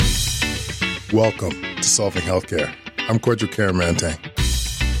Welcome to Solving Healthcare. I'm Kwadwo Kyeremanteng.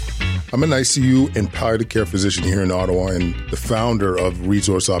 I'm an ICU and palliative care physician here in Ottawa and the founder of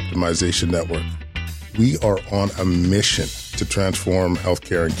Resource Optimization Network. We are on a mission to transform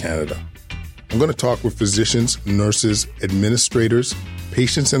healthcare in Canada. I'm going to talk with physicians, nurses, administrators,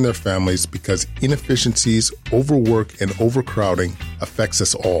 patients and their families because inefficiencies, overwork, and overcrowding affects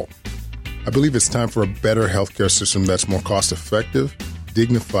us all. I believe it's time for a better healthcare system that's more cost-effective,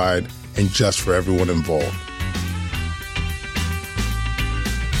 dignified, and just for everyone involved.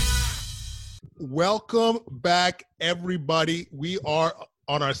 Welcome back, everybody. We are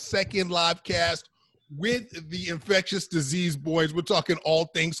on our second live cast with the infectious disease boys. We're talking all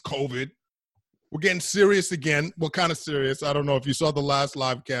things COVID. We're getting serious again. Well, kind of serious. I don't know if you saw the last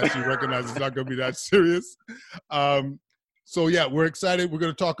live cast, you recognize it's not going to be that serious. So yeah, we're excited. We're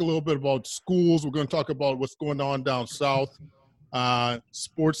going to talk a little bit about schools. We're going to talk about what's going on down south,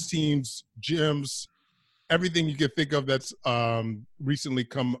 sports teams, gyms, everything you can think of that's recently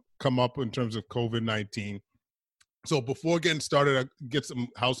come up in terms of COVID-19. So before getting started, I get some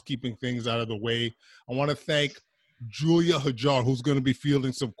housekeeping things out of the way. I want to thank Julia Hajar, who's going to be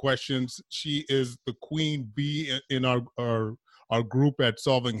fielding some questions. She is the queen bee in our group at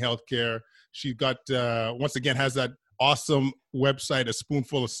Solving Healthcare. She got, once again, has that awesome website, A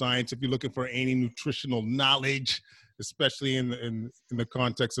Spoonful of Science, if you're looking for any nutritional knowledge, especially in the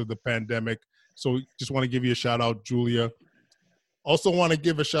context of the pandemic. So just want to give you a shout out, Julia. Also want to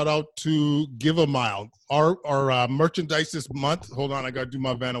give a shout out to Give a Mile. Our merchandise this month, hold on, I got to do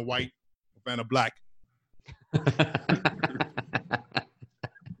my Vanna White, Vanna Black.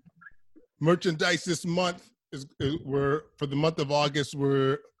 Merchandise this month we're for the month of August.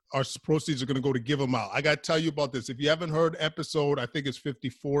 Our proceeds are going to go to Give a Mile. I got to tell you about this. If you haven't heard episode, I think it's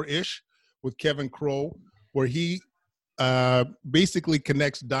 54-ish with Kevin Crow, where he basically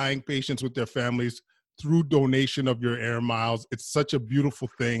connects dying patients with their families through donation of your air miles. It's such a beautiful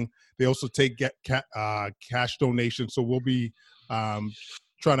thing. They also take cash donations, so we'll be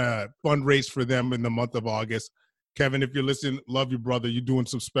trying to fundraise for them in the month of August. Kevin, if you're listening, love you, brother. You're doing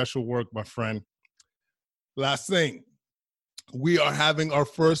some special work, my friend. Last thing, we are having our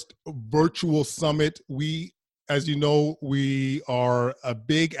first virtual summit. As you know, we are a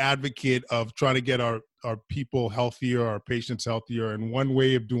big advocate of trying to get our people healthier, our patients healthier. And one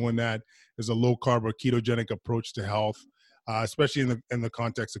way of doing that is a low-carb or ketogenic approach to health, especially in the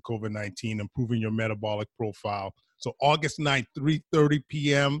context of COVID-19, improving your metabolic profile. So August 9th, 3:30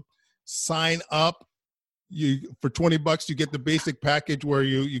 p.m., sign up. For $20, you get the basic package where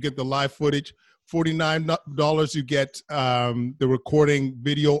you get the live footage. $49, you get the recording,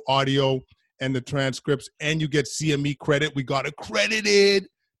 video, audio, and the transcripts, and you get CME credit. We got accredited.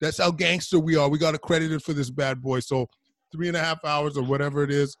 That's how gangster we are. We got accredited for this bad boy. So 3.5 hours or whatever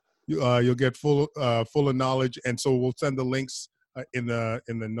it is, you'll get full of knowledge. And so we'll send the links in the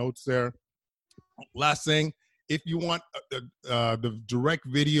notes there. Last thing, if you want the direct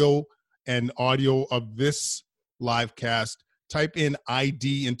video and audio of this live cast, type in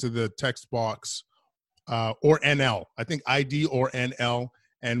ID into the text box or NL. I think ID or NL,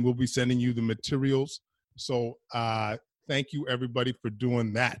 and we'll be sending you the materials. So thank you, everybody, for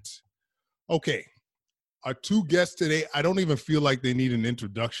doing that. Okay, our two guests today, I don't even feel like they need an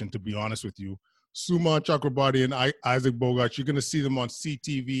introduction, to be honest with you. Suman Chakrabarti and Isaac Bogoch, you're going to see them on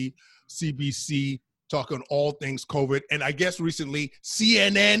CTV, CBC, talking all things COVID, and I guess recently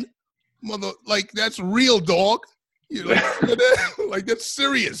CNN. That's real, dog. Like that's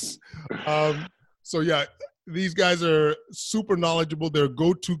serious. So yeah, these guys are super knowledgeable. They're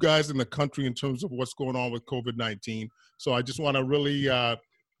go-to guys in the country in terms of what's going on with COVID-19. So I just want to really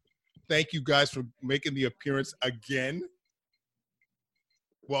thank you guys for making the appearance again.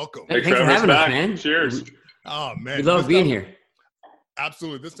 Welcome. Thanks for having us, man. Cheers. Oh man, we love being here.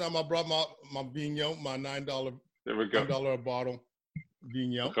 Absolutely. This time I brought my Vino, my $9. There we go. $9 a bottle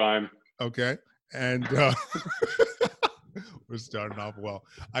Vino. Climb. Okay, and we're starting off well.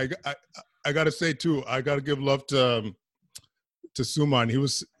 I got to say too, I got to give love to Suman. He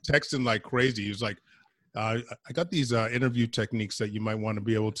was texting like crazy. He was like, I got these interview techniques that you might want to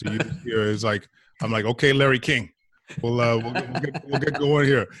be able to use here. It's like, I'm like, okay, Larry King, we'll get going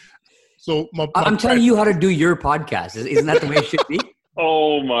here. So I'm telling you how to do your podcast. Isn't that the way it should be?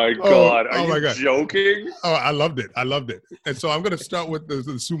 Oh my God. Are you joking? Oh, I loved it. And so I'm going to start with the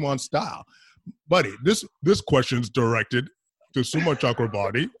Suman style. Buddy, this question's directed to Suman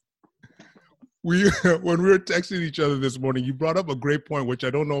Chakrabarti. When we were texting each other this morning, you brought up a great point, which I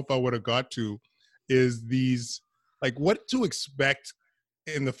don't know if I would have got to, is these, like, what to expect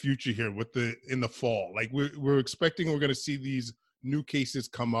in the future here in the fall. Like we're expecting we're going to see these new cases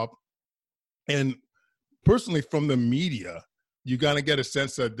come up. And personally, from the media, you got to get a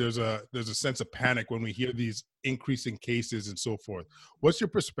sense that there's a sense of panic when we hear these increasing cases and so forth. What's your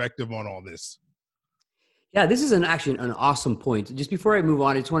perspective on all this? Yeah, this is actually an awesome point. Just before I move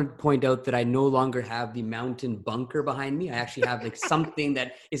on, I just want to point out that I no longer have the mountain bunker behind me. I actually have like something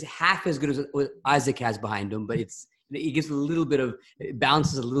that is half as good as what Isaac has behind him, but it gives it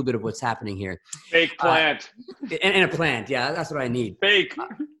balances a little bit of what's happening here. Fake plant. And a plant. Yeah, that's what I need. Fake.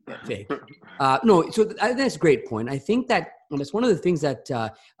 Fake. No, so I think that's a great point. I think that it's one of the things that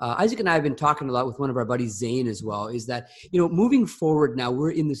Isaac and I have been talking a lot with one of our buddies, Zane, as well, is that, moving forward now,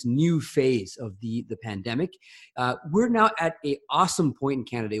 we're in this new phase of the pandemic. We're now at an awesome point in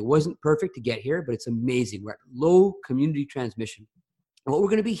Canada. It wasn't perfect to get here, but it's amazing. We're at low community transmission. And what we're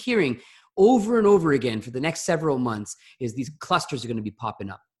going to be hearing over and over again for the next several months is these clusters are going to be popping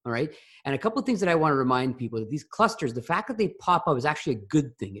up. All right. And a couple of things that I want to remind people that these clusters, the fact that they pop up is actually a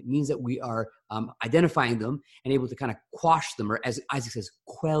good thing. It means that we are identifying them and able to kind of quash them, or as Isaac says,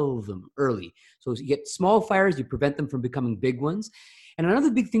 quell them early. So you get small fires, you prevent them from becoming big ones. And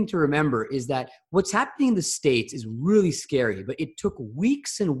another big thing to remember is that what's happening in the States is really scary, but it took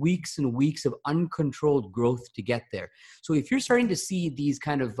weeks and weeks and weeks of uncontrolled growth to get there. So if you're starting to see these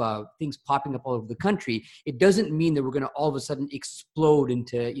kind of things popping up all over the country, it doesn't mean that we're going to all of a sudden explode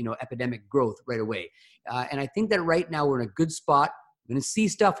into, epidemic growth right away. And I think that right now we're in a good spot. We're going to see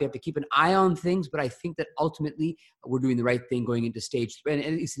stuff. We have to keep an eye on things, but I think that ultimately we're doing the right thing going into stage 3, and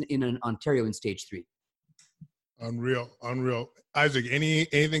at least in Ontario in stage 3. Unreal. Isaac,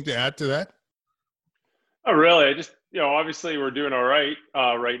 anything to add to that? Oh, really? I just, obviously we're doing all right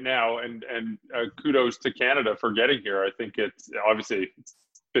right now, and kudos to Canada for getting here. I think it's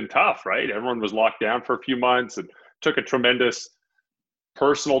been tough, right? Everyone was locked down for a few months and took a tremendous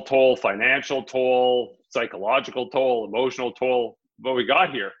personal toll, financial toll, psychological toll, emotional toll, but we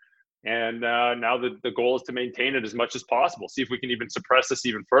got here. And now the goal is to maintain it as much as possible, see if we can even suppress this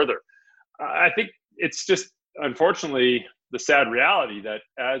even further. I think it's just, unfortunately, the sad reality that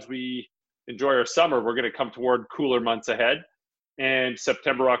as we enjoy our summer, we're going to come toward cooler months ahead. And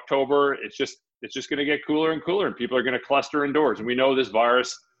September, October, it's just going to get cooler and cooler, and people are going to cluster indoors. And we know this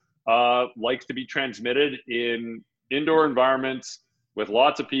virus likes to be transmitted in indoor environments with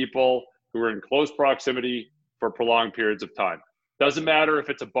lots of people who are in close proximity for prolonged periods of time. Doesn't matter if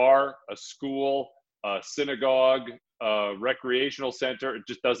it's a bar, a school, a synagogue, a recreational center, it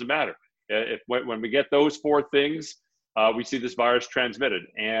just doesn't matter. When we get those 4 things, we see this virus transmitted.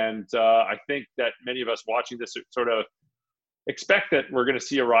 And I think that many of us watching this sort of expect that we're going to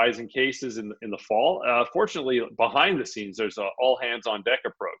see a rise in cases in the fall. Fortunately, behind the scenes, there's an all hands on deck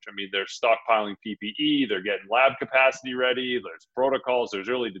approach. I mean, they're stockpiling PPE, they're getting lab capacity ready, there's protocols, there's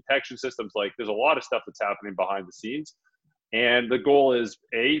early detection systems. Like, there's a lot of stuff that's happening behind the scenes. And the goal is,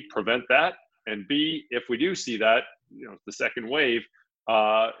 A, prevent that, and B, if we do see that, the second wave,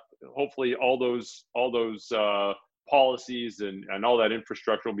 hopefully all those policies and all that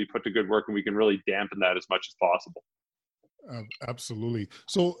infrastructure will be put to good work, and we can really dampen that as much as possible. Absolutely.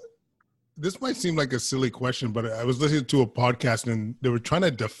 So this might seem like a silly question, but I was listening to a podcast and they were trying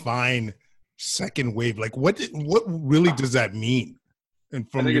to define second wave. Like, what really does that mean? And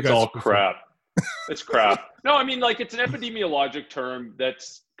I think it's all crap. It's crap. No, I mean, like, it's an epidemiologic term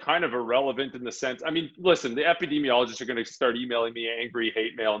that's kind of irrelevant in the sense, I mean, listen, the epidemiologists are going to start emailing me angry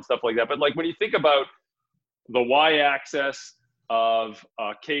hate mail and stuff like that. But like, when you think about the y-axis of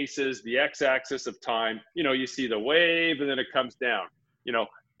cases, the x-axis of time, you see the wave and then it comes down,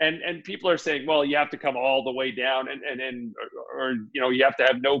 and people are saying, well, you have to come all the way down or you have to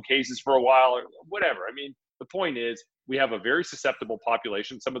have no cases for a while or whatever. I mean, the point is, we have a very susceptible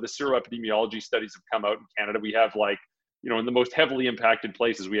population. Some of the seroepidemiology studies have come out in Canada. We have, like, in the most heavily impacted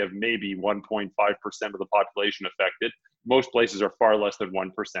places, we have maybe 1.5% of the population affected. Most places are far less than 1%.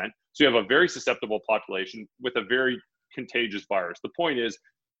 So you have a very susceptible population with a very contagious virus. The point is,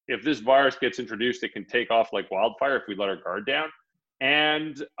 if this virus gets introduced, it can take off like wildfire if we let our guard down.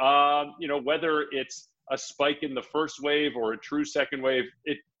 And, whether it's a spike in the first wave or a true second wave,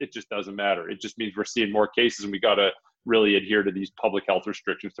 it just doesn't matter. It just means we're seeing more cases, and we got to really adhere to these public health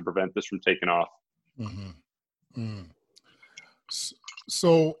restrictions to prevent this from taking off. Mm-hmm. Mm.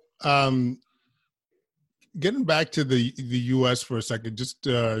 So, getting back to the U.S. for a second, just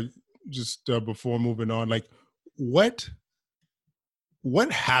before moving on, like, what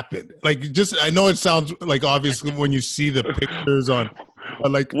happened? Like, I know it sounds like obviously when you see the pictures on, but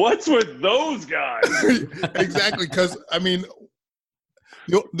like, what's with those guys? Exactly, because I mean,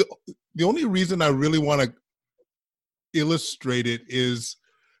 the only reason I really want to illustrate it is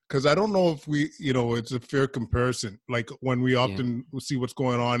because I don't know if it's a fair comparison. Like when we often see what's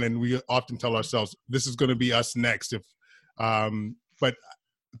going on, and we often tell ourselves, "This is going to be us next." But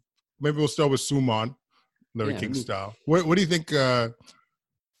maybe we'll start with Suman, Larry King style. What do you think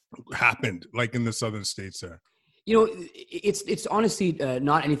happened, like in the southern states there? It's honestly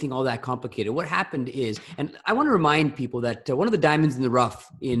not anything all that complicated. What happened is, and I want to remind people that one of the diamonds in the rough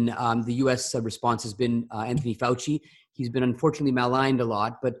in the U.S. response has been Anthony Fauci. He's been unfortunately maligned a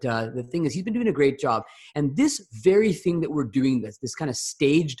lot, but the thing is, he's been doing a great job. And this very thing that we're doing, this kind of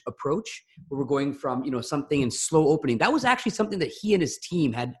staged approach, where we're going from something in slow opening, that was actually something that he and his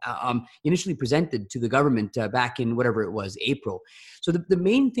team had initially presented to the government back in whatever it was, April. So the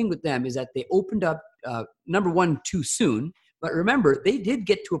main thing with them is that they opened up, number one, too soon. But remember, they did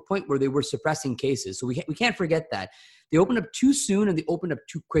get to a point where they were suppressing cases. So we can't forget that. They opened up too soon and they opened up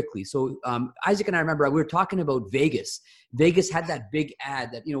too quickly. So Isaac and I remember we were talking about Vegas. Vegas had that big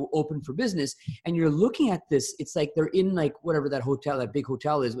ad that, open for business. And you're looking at this, it's like they're in like whatever that big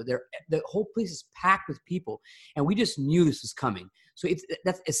hotel is, but the whole place is packed with people. And we just knew this was coming. So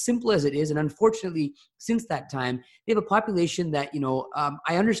that's as simple as it is. And unfortunately, since that time, they have a population that,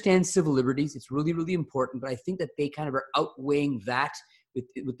 I understand civil liberties. It's really, really important. But I think that they kind of are outweighing that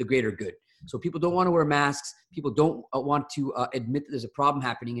with the greater good. So people don't want to wear masks. People don't want to admit that there's a problem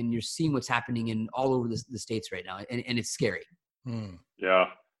happening. And you're seeing what's happening in all over the states right now. And it's scary. Yeah,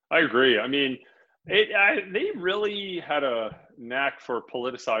 I agree. I mean, they really had a knack for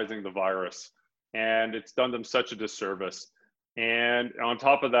politicizing the virus. And it's done them such a disservice. And on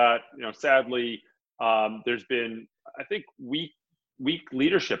top of that, sadly, there's been, I think, weak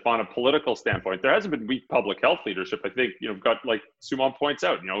leadership on a political standpoint. There hasn't been weak public health leadership. I think, got, like Suman points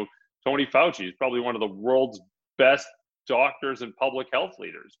out, Tony Fauci is probably one of the world's best doctors and public health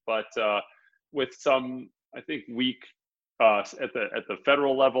leaders, but with some, I think, weak at the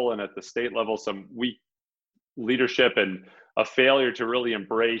federal level and at the state level, some weak leadership and a failure to really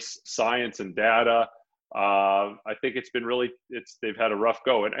embrace science and data. I think they've had a rough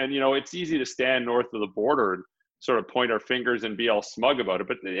go. And it's easy to stand north of the border and sort of point our fingers and be all smug about it.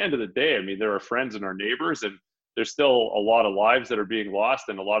 But at the end of the day, I mean, there are friends and our neighbors, and there's still a lot of lives that are being lost.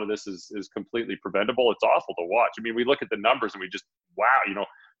 And a lot of this is completely preventable. It's awful to watch. I mean, we look at the numbers and we just, wow,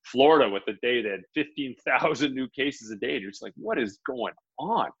 Florida with the day that had 15,000 new cases a day. And you're just like, what is going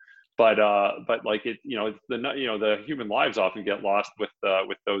on? But like it, the human lives often get lost with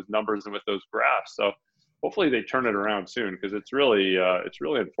those numbers and with those graphs. So hopefully they turn it around soon, because it's really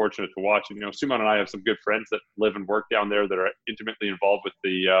unfortunate to watch. And Suman and I have some good friends that live and work down there that are intimately involved with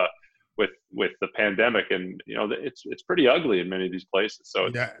the with the pandemic, and it's pretty ugly in many of these places. So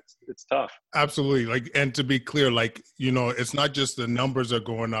it's tough. Absolutely. And to be clear, it's not just the numbers are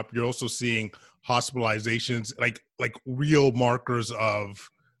going up. You're also seeing hospitalizations, like real markers of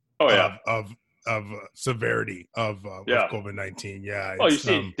severity of COVID-19. Yeah. Oh, you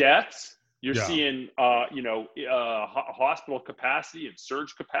see deaths. You're seeing, hospital capacity and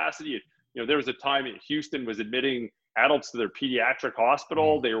surge capacity. There was a time in Houston was admitting adults to their pediatric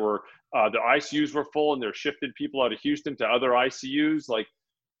hospital. They were, the ICUs were full, and they're shifting people out of Houston to other ICUs.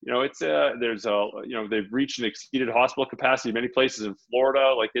 They've reached and exceeded hospital capacity in many places in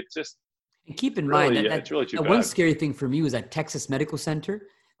Florida. It's just. And keep in mind that it's really too bad. One scary thing for me was at Texas Medical Center.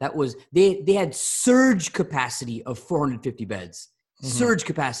 That was, they had surge capacity of 450 beds. Surge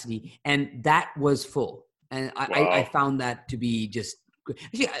capacity, and that was full. And I found that to be just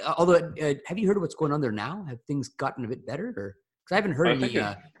actually. Although, have you heard of what's going on there now? Have things gotten a bit better, or because I haven't heard any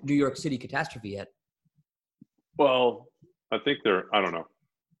New York City catastrophe yet? Well, I think I don't know.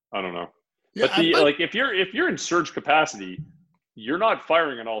 Yeah, but if you're in surge capacity, you're not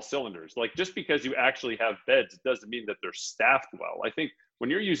firing on all cylinders. Just because you actually have beds doesn't mean that they're staffed well. I think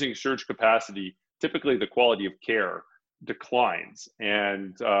when you're using surge capacity, typically the quality of care declines.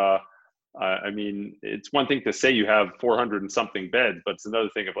 And I mean, it's one thing to say you have 400 and something beds, but it's another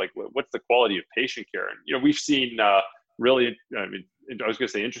thing of what's the quality of patient care? And we've seen really, I mean, I was going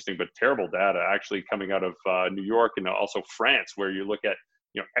to say interesting, but terrible data actually coming out of New York and also France, where you look at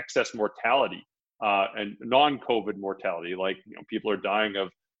excess mortality and non-COVID mortality. People are dying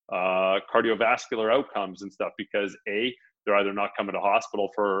of cardiovascular outcomes and stuff because they're either not coming to hospital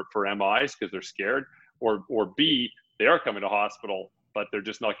for MIs because they're scared, or B, they are coming to hospital, but they're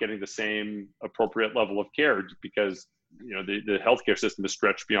just not getting the same appropriate level of care because the healthcare system is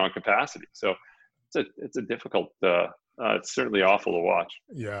stretched beyond capacity. So it's a difficult. It's certainly awful to watch.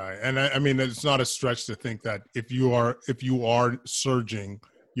 Yeah, and I mean, it's not a stretch to think that if you are surging,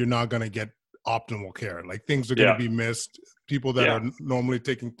 you're not going to get optimal care. Things are going to be missed. People that are normally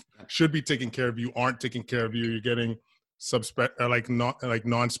should be taking care of you aren't taking care of you. You're getting like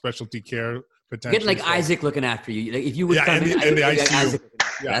non-specialty care potentially. Get like Isaac looking after you. Like if you would come in the ICU. Isaac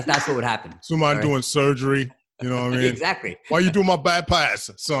that's what would happen. Suman doing surgery. You know what I mean? Exactly. Why you doing my bypass,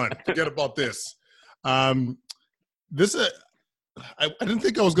 son? Forget about this. This I didn't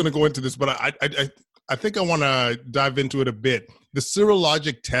think I was going to go into this, but I think I want to dive into it a bit. The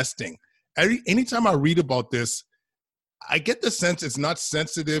serologic testing. Anytime I read about this, I get the sense it's not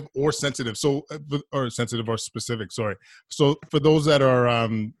sensitive or sensitive. So, or sensitive or specific, sorry. So for those that are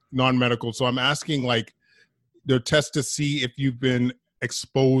non-medical, so I'm asking like their test to see if you've been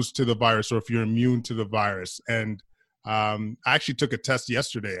exposed to the virus or if you're immune to the virus. And I actually took a test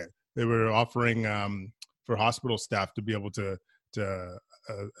yesterday. They were offering for hospital staff to be able to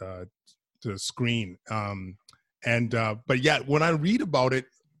screen. But yeah, when I read about it,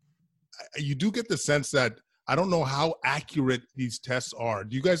 you do get the sense that I don't know how accurate these tests are.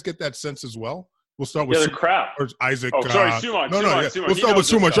 Do you guys get that sense as well? We'll start with they're crap. Or Isaac. Oh, sorry, Suman. Suman. We'll start with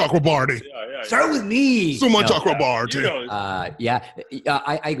Suman Chakrabarti. Start with me. Suman Chakrabarti.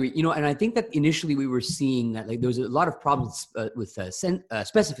 I agree. You know, and I think that initially we were seeing that like there was a lot of problems with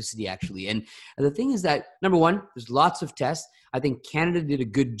specificity actually. And the thing is that number one, there's lots of tests. I think Canada did a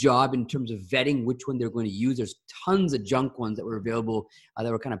good job in terms of vetting which one they're going to use. There's tons of junk ones that were available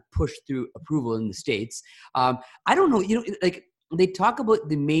that were kind of pushed through approval in the States. I don't know, you know, like they talk about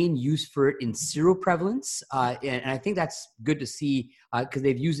the main use for it in seroprevalence. And I think that's good to see because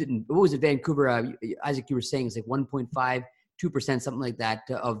they've used it in, what was it, Vancouver? Isaac, you were saying it's like 1.5, 2%, something like that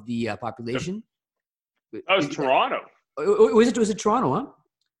of the population. That was Toronto. Was it Toronto, huh?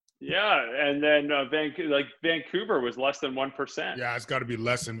 Yeah, and then Vancouver was less than 1%. Yeah, it's got to be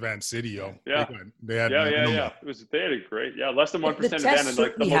less than Van Citio. Yeah, they had It was they had a great less than 1% of Van, and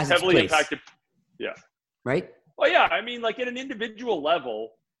like the most heavily impacted. Yeah. Right. Well, yeah, I mean, like at an individual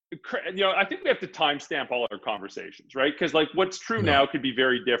level, you know, I think we have to timestamp all our conversations, right? Because like what's true now could be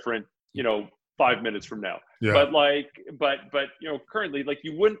very different, you know, 5 minutes from now. Yeah. But you know, currently, like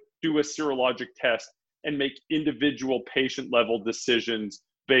you wouldn't do a serologic test and make individual patient level decisions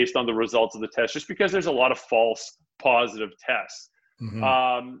based on the results of the test, just because there's a lot of false positive tests. Mm-hmm.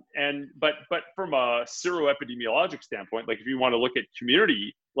 But from a seroepidemiologic standpoint, like if you want to look at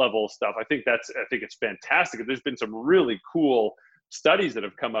community level stuff, I think it's fantastic. There's been some really cool studies that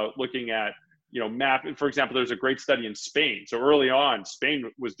have come out looking at, you know, for example, there's a great study in Spain. So early on, Spain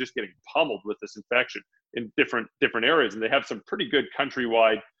was just getting pummeled with this infection in different areas. And they have some pretty good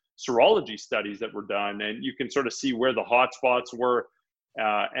countrywide serology studies that were done. And you can sort of see where the hotspots were.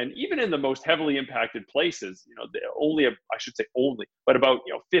 And even in the most heavily impacted places, you know, but about,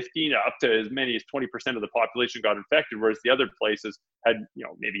 you know, 15 up to as many as 20% of the population got infected, whereas the other places had, you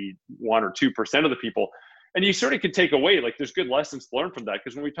know, maybe 1 or 2% of the people. And you sort of can take away, like, there's good lessons to learn from that.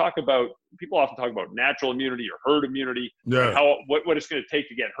 Because when we talk about, people often talk about natural immunity or herd immunity, and what it's going to take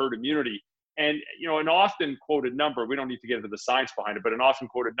to get herd immunity. And, you know, an often quoted number, we don't need to get into the science behind it, but an often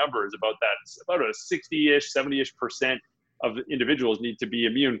quoted number is about that. It's about a 60-ish, 70-ish% of individuals need to be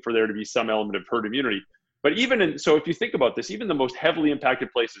immune for there to be some element of herd immunity. But so if you think about this, even the most heavily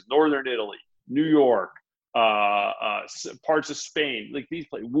impacted places, Northern Italy, New York, parts of Spain, like these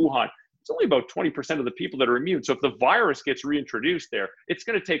places, Wuhan, it's only about 20% of the people that are immune. So if the virus gets reintroduced there, it's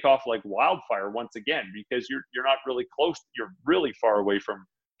going to take off like wildfire once again, because you're not really close. You're really far away from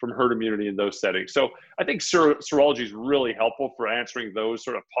herd immunity in those settings. So I think serology is really helpful for answering those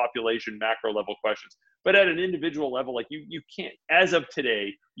sort of population macro level questions. But at an individual level, like you can't, as of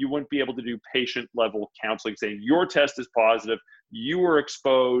today, you wouldn't be able to do patient level counseling saying your test is positive, you were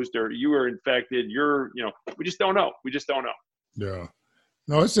exposed or you were infected, we just don't know. We just don't know. Yeah.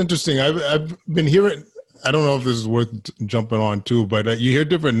 No, it's interesting. I've been hearing, I don't know if this is worth jumping on too, but you hear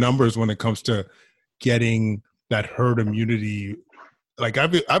different numbers when it comes to getting that herd immunity. Like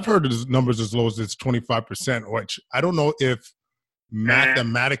I've heard numbers as low as it's 25%, which I don't know if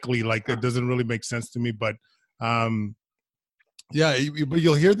mathematically, like that doesn't really make sense to me. But but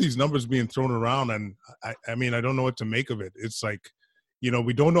you'll hear these numbers being thrown around, and I mean, I don't know what to make of it. It's like, you know,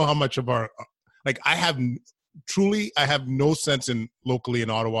 we don't know how much of our, like I have no sense locally in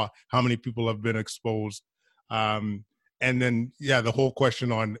Ottawa how many people have been exposed, and then the whole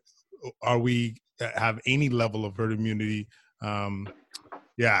question on are we have any level of herd immunity.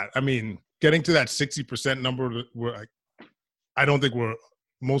 I mean, getting to that 60% number, I don't think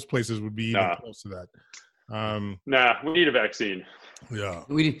most places would be even close to that. We need a vaccine. Yeah.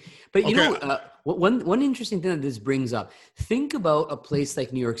 But you know, one interesting thing that this brings up, think about a place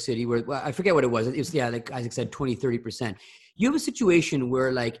like New York City where, I forget what it was. It was, like Isaac said, 20-30%. You have a situation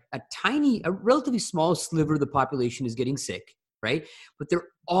where like a relatively small sliver of the population is getting sick. right? But they're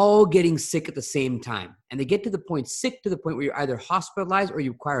all getting sick at the same time. And they get sick to the point where you're either hospitalized or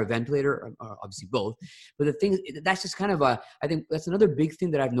you require a ventilator, or obviously both. But the thing is, that's just kind of I think that's another big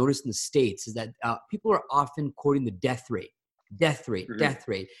thing that I've noticed in the States is that people are often quoting the death rate.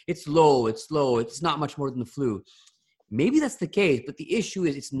 It's low, it's not much more than the flu. Maybe that's the case, but the issue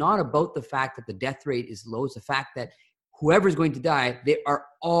is it's not about the fact that the death rate is low. It's the fact that whoever's going to die, they are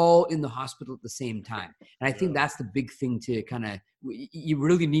all in the hospital at the same time. And I think that's the big thing to kind of, you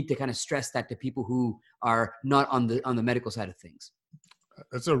really need to kind of stress that to people who are not on the medical side of things.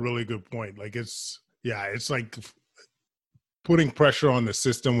 That's a really good point. Like it's like putting pressure on the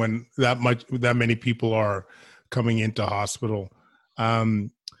system when that many people are coming into hospital.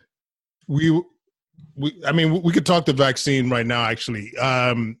 We could talk the vaccine right now, actually.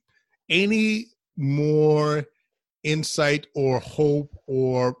 Any more insight or hope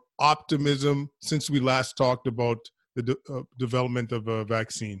or optimism since we last talked about the development of a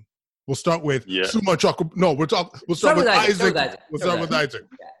vaccine? We'll start with Suma Chocolate. No, we'll start with Isaac. We'll start with Isaac.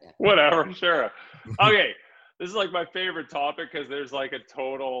 Whatever, sure. Okay, this is like my favorite topic because there's like a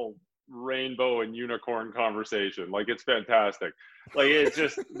total rainbow and unicorn conversation. Like it's fantastic. Like it's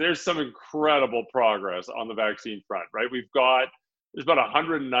just there's some incredible progress on the vaccine front, right? There's about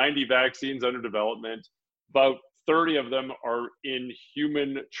 190 vaccines under development. About 30 of them are in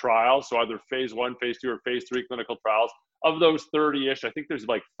human trials, so either phase 1, phase 2, or phase 3 clinical trials. Of those 30-ish, I think there's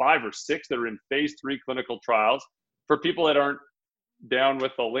like 5 or 6 that are in phase 3 clinical trials. For people that aren't down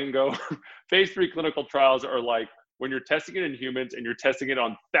with the lingo, phase 3 clinical trials are like when you're testing it in humans and you're testing it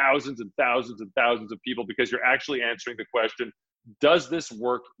on thousands and thousands and thousands of people because you're actually answering the question, does this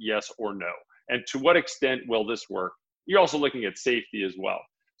work, yes or no? And to what extent will this work? You're also looking at safety as well.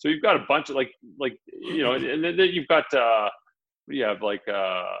 So you've got a bunch of and then you've got the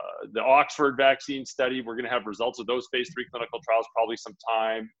Oxford vaccine study. We're going to have results of those phase 3 clinical trials probably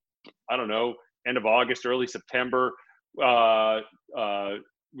sometime, I don't know, end of August, early September.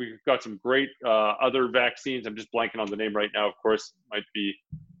 We've got some great other vaccines. I'm just blanking on the name right now. Of course, might be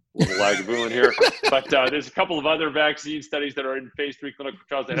a little Lagavulin here, but there's a couple of other vaccine studies that are in phase 3 clinical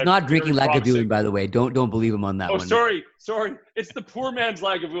trials. He's not drinking Lagavulin, by the way. Don't believe him on that one. Oh, sorry. It's the poor man's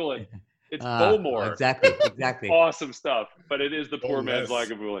Lagavulin. It's Bowmore. Exactly. Awesome stuff, but it is the poor man's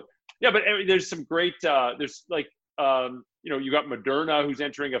Lagavulin. Yeah, but there's some great. There's like you got Moderna, who's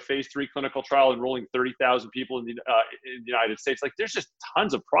entering a phase 3 clinical trial, enrolling 30,000 people in the United States. Like, there's just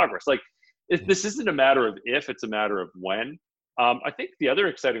tons of progress. Like, this isn't a matter of if; it's a matter of when. I think the other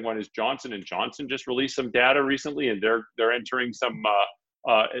exciting one is Johnson & Johnson just released some data recently, and they're entering some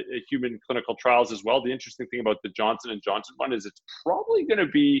human clinical trials as well. The interesting thing about the Johnson & Johnson one is it's probably going to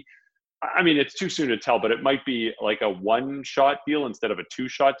be, I mean, it's too soon to tell, but it might be like a 1-shot deal instead of a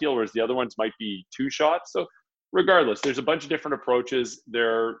 2-shot deal, whereas the other ones might be 2 shots. So regardless, there's a bunch of different approaches.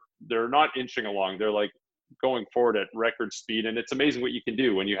 They're not inching along. They're like going forward at record speed, and it's amazing what you can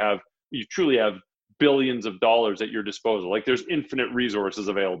do when you truly have billions of dollars at your disposal. Like, there's infinite resources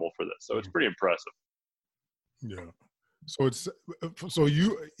available for this. So it's pretty impressive. Yeah. So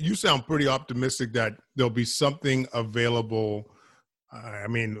you sound pretty optimistic that there'll be something available. I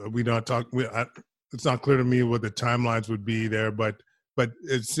mean, it's not clear to me what the timelines would be there, but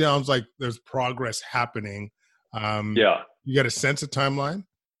it sounds like there's progress happening. You got a sense of timeline?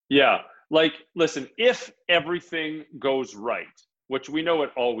 Yeah. Like, listen, if everything goes right, which we know it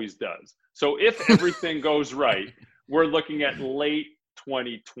always does. So if everything goes right, we're looking at late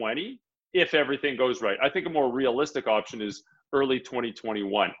 2020. If everything goes right, I think a more realistic option is early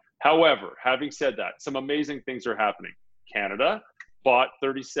 2021. However, having said that, some amazing things are happening. Canada bought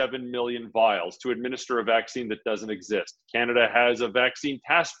 37 million vials to administer a vaccine that doesn't exist. Canada has a vaccine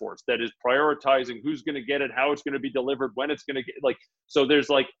task force that is prioritizing who's going to get it, how it's going to be delivered, when it's going to get, so there's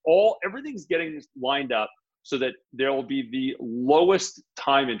everything's getting lined up so that there will be the lowest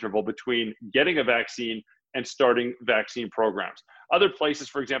time interval between getting a vaccine and starting vaccine programs. Other places,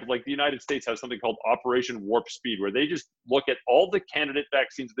 for example, like the United States, has something called Operation Warp Speed, where they just look at all the candidate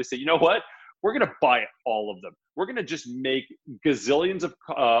vaccines. They say, you know what? We're going to buy all of them. We're going to just make gazillions of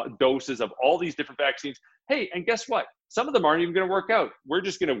doses of all these different vaccines. Hey, and guess what? Some of them aren't even going to work out. We're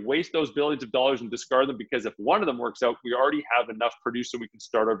just going to waste those billions of dollars and discard them, because if one of them works out, we already have enough produced so we can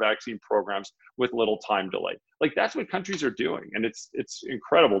start our vaccine programs with little time delay. Like, that's what countries are doing, and it's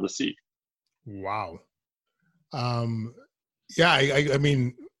incredible to see. Wow. Yeah, I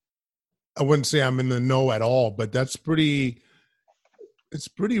mean, I wouldn't say I'm in the know at all, but it's pretty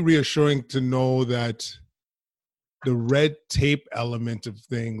reassuring to know that the red tape element of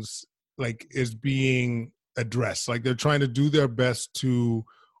things is being addressed. Like, they're trying to do their best to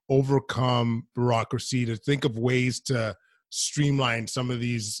overcome bureaucracy, to think of ways to streamline some of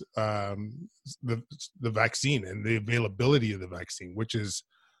these the vaccine and the availability of the vaccine, which is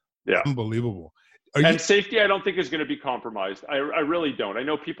unbelievable. And safety, I don't think is going to be compromised. I really don't. I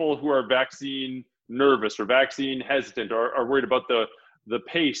know people who are vaccine nervous or vaccine hesitant or are worried about the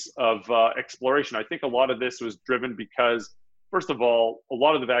pace of exploration. I think a lot of this was driven because, first of all, a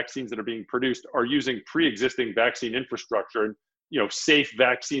lot of the vaccines that are being produced are using pre-existing vaccine infrastructure and safe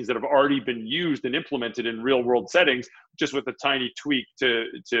vaccines that have already been used and implemented in real world settings, just with a tiny tweak to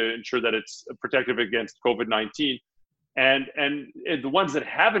ensure that it's protective against COVID-19. And the ones that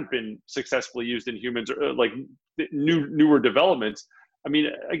haven't been successfully used in humans are like newer developments. I mean,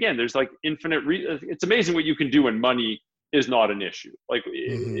 again, there's like infinite. It's amazing what you can do when money is not an issue. Like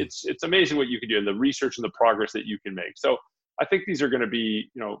it's amazing what you can do and the research and the progress that you can make. So I think these are going to be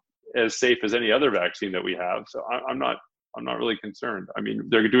as safe as any other vaccine that we have. So I'm not really concerned. I mean,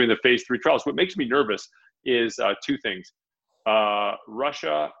 they're doing the phase 3 trials. What makes me nervous is two things: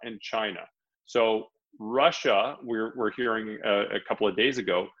 Russia and China. So Russia, we're hearing a couple of days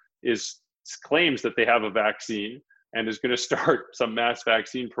ago, claims that they have a vaccine and is going to start some mass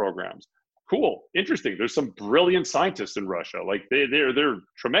vaccine programs. Cool, interesting. There's some brilliant scientists in Russia. Like they're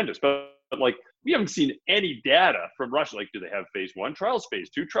tremendous, but like we haven't seen any data from Russia. Like, do they have phase 1 trials, phase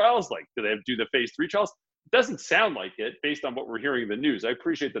 2 trials? Like, do they do the phase 3 trials? It doesn't sound like it based on what we're hearing in the news. I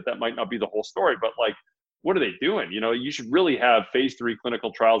appreciate that might not be the whole story, but like, what are they doing? You should really have phase 3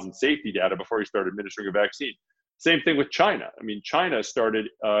 clinical trials and safety data before you start administering a vaccine. Same thing with China. I mean, China started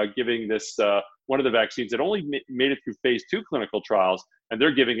giving this, one of the vaccines that only made it through phase 2 clinical trials, and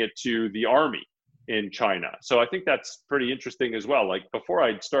they're giving it to the army in China. So I think that's pretty interesting as well. Like, before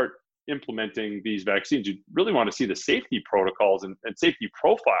I'd start implementing these vaccines, you really want to see the safety protocols and safety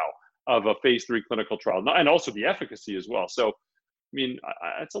profile of a phase 3 clinical trial, and also the efficacy as well. So I mean,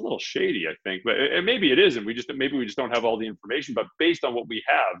 it's a little shady, I think, but maybe it is, and maybe we just don't have all the information. But based on what we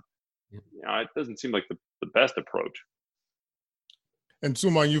have, it doesn't seem like the best approach. And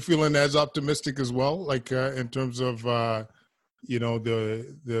Suma, you feeling as optimistic as well, like in terms of the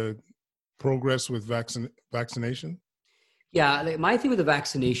progress with vaccination? Yeah, like my thing with the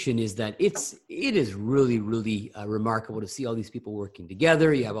vaccination is that it is really, really remarkable to see all these people working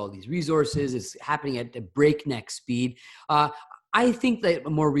together. You have all these resources. It's happening at a breakneck speed. I think that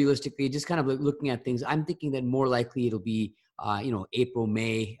more realistically, just kind of looking at things, I'm thinking that more likely it'll be, April,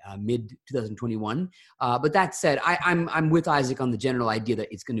 May, mid 2021. But that said, I'm with Isaac on the general idea that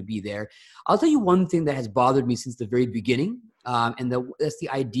it's going to be there. I'll tell you one thing that has bothered me since the very beginning, and that's the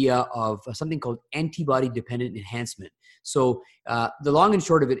idea of something called antibody-dependent enhancement. So the long and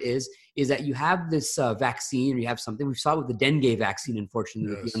short of it is that you have this vaccine, or you have something. We saw with the dengue vaccine,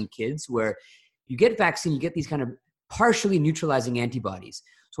 unfortunately, with young kids, where you get vaccine, you get these kind of partially neutralizing antibodies.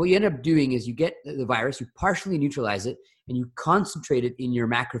 So what you end up doing is you get the virus, you partially neutralize it, and you concentrate it in your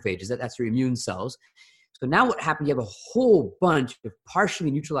macrophages. That's your immune cells. So now what happens, you have a whole bunch of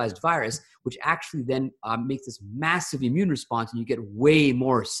partially neutralized virus, which actually then makes this massive immune response, and you get way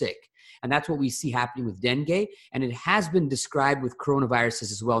more sick. And that's what we see happening with dengue. And it has been described with coronaviruses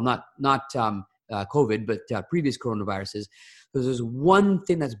as well, not COVID, but previous coronaviruses. So there's one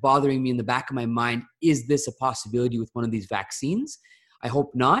thing that's bothering me in the back of my mind. Is this a possibility with one of these vaccines? I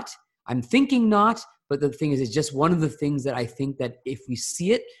hope not. I'm thinking not. But the thing is, it's just one of the things that I think that if we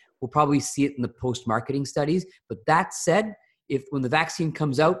see it, we'll probably see it in the post-marketing studies. But that said, when the vaccine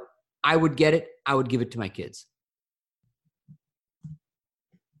comes out, I would get it. I would give it to my kids.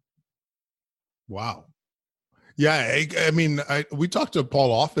 Wow. Yeah, I mean, we talked to Paul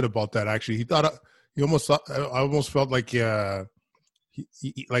Offit about that. Actually, he thought I almost felt like he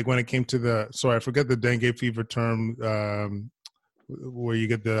like when it came to I forget the dengue fever term, where you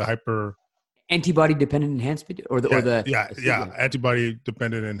get the antibody dependent enhancement antibody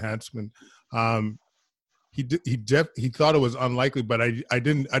dependent enhancement. He thought it was unlikely, but I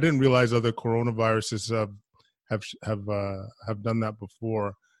didn't realize other coronaviruses have done that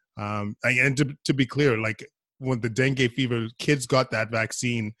before. And to be clear, like when the dengue fever, kids got that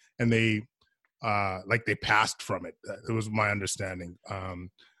vaccine and they passed from it. It was my understanding.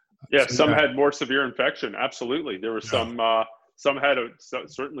 Some had more severe infection. Absolutely, there were some had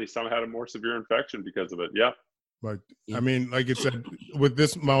a more severe infection because of it. Yeah. But I mean, like I said, with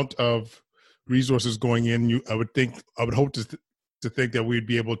this amount of resources going in, I would hope to think that we'd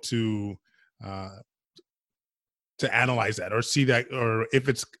be able to analyze that or see that, or if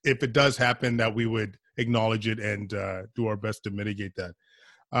it does happen, that we would acknowledge it and do our best to mitigate that.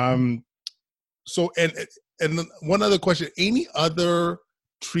 So, and one other question: any other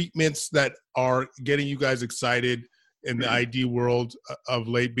treatments that are getting you guys excited in the ID world of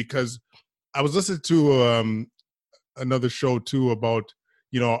late? Because I was listening to another show too about,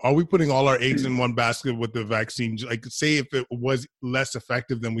 are we putting all our eggs in one basket with the vaccine? Like, say if it was less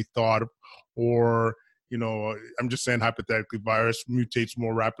effective than we thought, or, I'm just saying hypothetically, virus mutates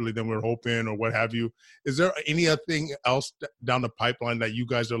more rapidly than we're hoping, or what have you. Is there anything else down the pipeline that you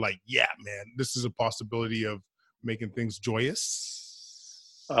guys are like, yeah, man, this is a possibility of making things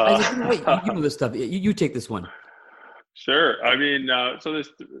joyous? Isaac, you know this stuff. You take this one. Sure. I mean, so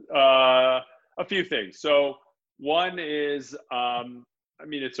there's a few things. So one is,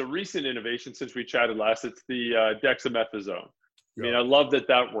 it's a recent innovation since we chatted last. It's the dexamethasone. I mean, I love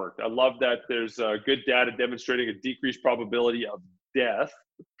that worked. I love that there's good data demonstrating a decreased probability of death.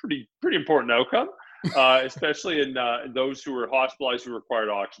 Pretty important outcome, especially in those who are hospitalized who required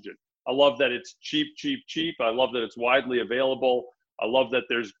oxygen. I love that it's cheap. I love that it's widely available. I love that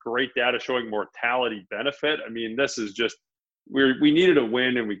there's great data showing mortality benefit. I mean, this is just, we needed a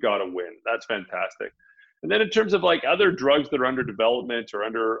win and we got a win. That's fantastic. And then in terms of like other drugs that are under development or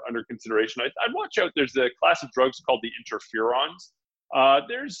under consideration, I'd watch out. There's a class of drugs called the interferons.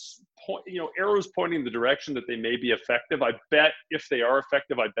 There's arrows pointing in the direction that they may be effective. I bet if they are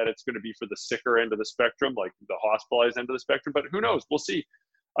effective, I bet it's going to be for the sicker end of the spectrum, like the hospitalized end of the spectrum. But who knows? We'll see.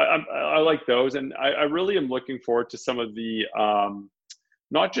 I like those, and I really am looking forward to some of the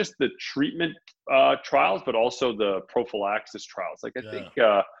not just the treatment trials, but also the prophylaxis trials. Like I think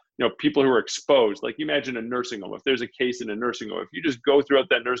people who are exposed, like imagine a nursing home. If there's a case in a nursing home, if you just go throughout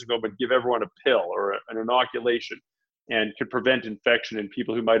that nursing home and give everyone a pill or an inoculation, and can prevent infection in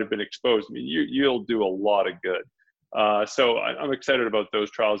people who might have been exposed, I mean, you'll do a lot of good. So I'm excited about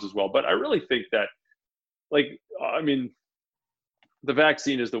those trials as well. But I really think that, the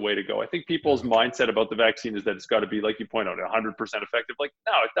vaccine is the way to go. I think people's mindset about the vaccine is that it's got to be, like you point out, 100% effective. Like,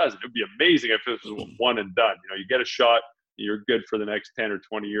 no, it doesn't. It would be amazing if it was one and done. You get a shot, you're good for the next 10 or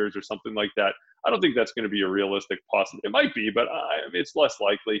 20 years or something like that. I don't think that's going to be a realistic possibility. It might be, but it's less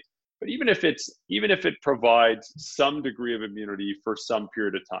likely. But even if it provides some degree of immunity for some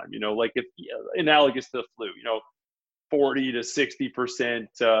period of time, like if analogous to the flu, 40 to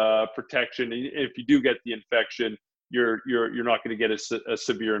 60% protection. If you do get the infection, you're not going to get a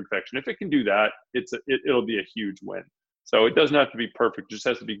severe infection. If it can do that, it'll be a huge win. So it doesn't have to be perfect; it just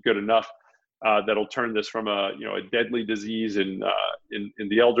has to be good enough that'll turn this from a deadly disease in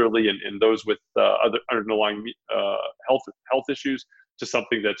the elderly and those with other underlying health issues to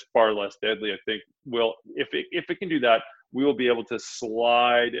something that's far less deadly. I think if it can do that, we will be able to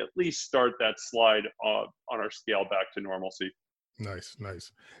at least start that slide on our scale back to normalcy. Nice.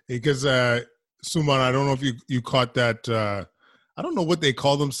 Because Suman, I don't know if you caught that. I don't know what they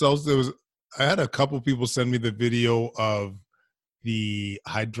call themselves. I had a couple people send me the video of the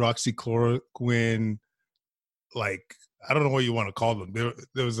hydroxychloroquine, like, I don't know what you want to call them.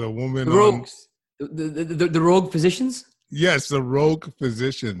 There was a woman. The rogues. The rogue physicians? Yes, the rogue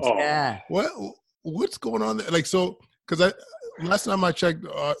physicians. Oh. Yeah. What's going on there? Like, so, because last time I checked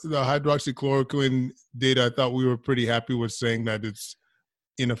the hydroxychloroquine data, I thought we were pretty happy with saying that it's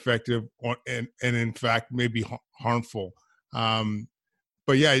ineffective and in fact maybe harmful.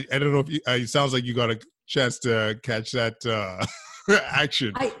 But yeah, I don't know if it sounds like you got a chance to catch that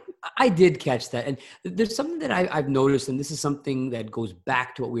action. I did catch that. And there's something that I've noticed, and this is something that goes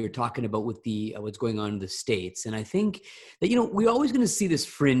back to what we were talking about with the what's going on in the States. And I think that, we're always going to see this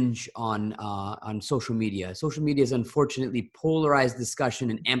fringe on social media. Social media has unfortunately polarized discussion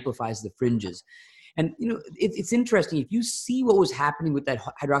and amplifies the fringes. And, it's interesting. If you see what was happening with that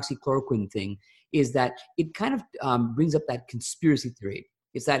hydroxychloroquine thing, is that it kind of brings up that conspiracy theory.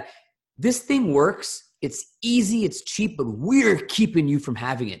 It's that this thing works. It's easy, it's cheap, but we're keeping you from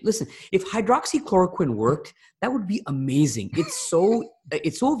having it. Listen, if hydroxychloroquine worked, that would be amazing. It's so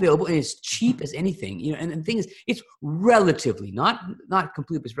available and it's cheap as anything. And the thing is, it's relatively, not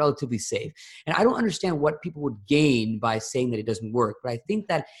completely, but it's relatively safe. And I don't understand what people would gain by saying that it doesn't work. But I think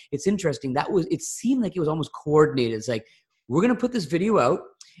that it's interesting. It seemed like it was almost coordinated. It's like, we're going to put this video out,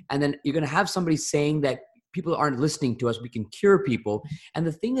 and then you're going to have somebody saying that people aren't listening to us, we can cure people. And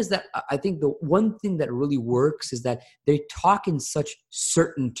the thing is that I think the one thing that really works is that they talk in such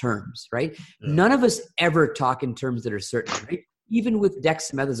certain terms, right? Yeah. None of us ever talk in terms that are certain, right? Even with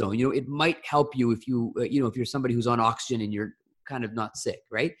dexamethasone, it might help you if if you're somebody who's on oxygen and you're kind of not sick,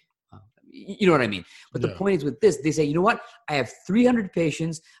 right? You know what I mean? But the point is with this, they say, you know what? I have 300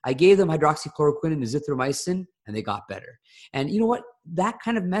 patients. I gave them hydroxychloroquine and azithromycin, and they got better. And you know what? That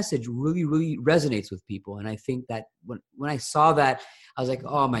kind of message really, really resonates with people. And I think that when I saw that, I was like,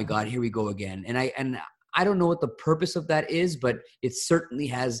 oh my God, here we go again. And I don't know what the purpose of that is, but it certainly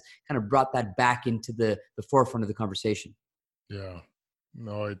has kind of brought that back into the forefront of the conversation. Yeah.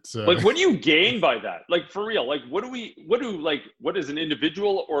 No, it's like, what do you gain by that? Like, for real, like, what does an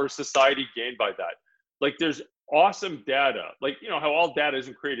individual or society gain by that? Like, there's awesome data, like, how all data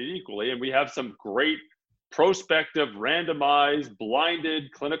isn't created equally. And we have some great prospective, randomized,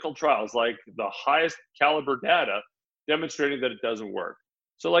 blinded clinical trials, like the highest caliber data demonstrating that it doesn't work.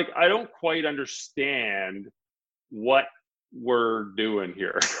 So, like, I don't quite understand what we're doing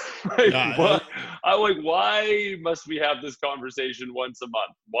here. Why must we have this conversation once a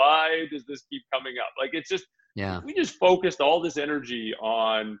month? Why does this keep coming up? Like, it's just, we just focused all this energy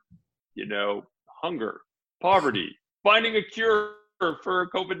on, hunger, poverty, finding a cure for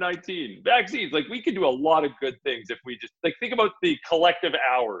COVID-19, vaccines. Like, we could do a lot of good things if we just, like, think about the collective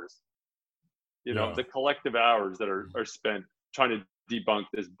hours, the collective hours that are spent trying to debunk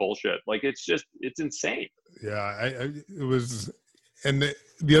this bullshit. Like, it's insane. Yeah, it was, and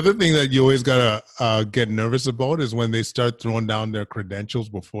the other thing that you always gotta get nervous about is when they start throwing down their credentials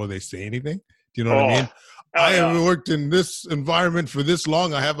before they say anything. Do you know what I mean? I have worked in this environment for this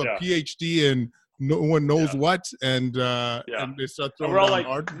long. I have a PhD in no one knows what, and they start throwing we're all down like,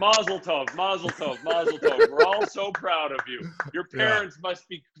 hard. Mazel tov, Mazel tov, Mazel tov. We're all so proud of you. Your parents must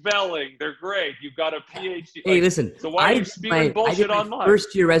be kvelling. They're great. You've got a PhD. Hey, listen. So why are you spewing bullshit online?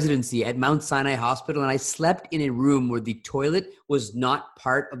 First year residency at Mount Sinai Hospital, and I slept in a room where the toilet was not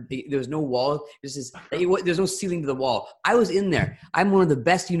part of there was no wall. There's no ceiling to the wall. I was in there. I'm one of the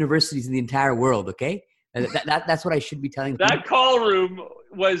best universities in the entire world. Okay, that's what I should be telling people. That call room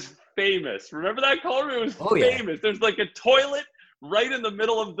was famous. Remember that call room? It was famous. There's like a toilet right in the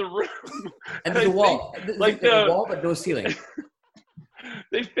middle of the room. And there's a wall. Like the wall, but no ceiling.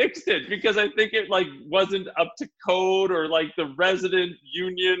 They fixed it because I think it like wasn't up to code, or like the resident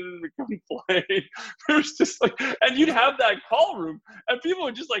union complained. It was just like, and you'd have that call room and people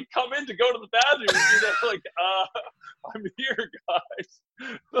would just like come in to go to the bathroom and be like, I'm here, guys.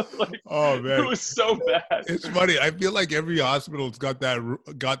 Like, oh man, it was so bad. It's funny. I feel like every hospital's got the room.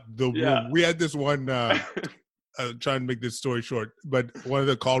 We had this one, trying to make this story short, but one of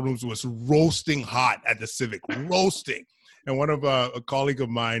the call rooms was roasting hot at the Civic, roasting. And one of a colleague of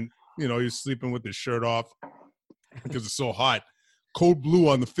mine, he's sleeping with his shirt off because it's so hot. Code blue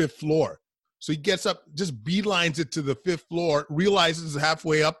on the 5th floor. So he gets up, just beelines it to the 5th floor, realizes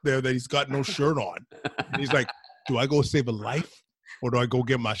halfway up there that he's got no shirt on. And he's like, do I go save a life or do I go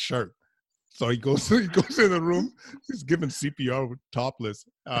get my shirt? So he goes in the room. He's giving CPR with topless.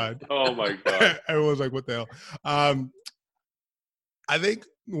 Oh, my God. Everyone's like, what the hell? I think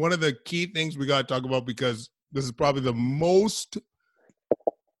one of the key things we got to talk about, because this is probably the most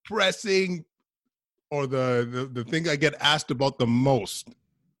pressing, or the thing I get asked about the most,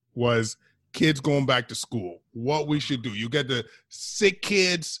 was kids going back to school. What we should do. You get the sick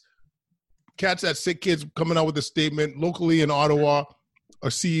kids, Cats at Sick Kids coming out with a statement locally in Ottawa. A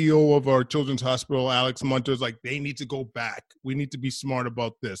CEO of our children's hospital, Alex Munter, is like, they need to go back. We need to be smart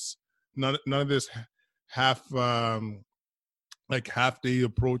about this. None of this half day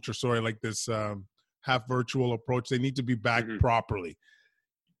approach, or like this half virtual approach. They need to be back properly.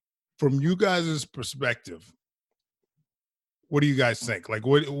 From you guys' perspective, what do you guys think? Like,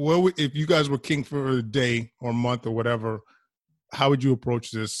 what if you guys were king for a day or month or whatever, how would you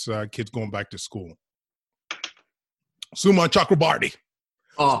approach this kids going back to school? Suman Chakrabarti.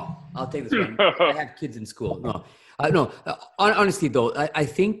 Oh, I'll take this one. I have kids in school. Honestly, though, I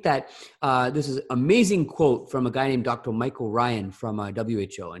think that this is an amazing quote from a guy named Dr. Michael Ryan from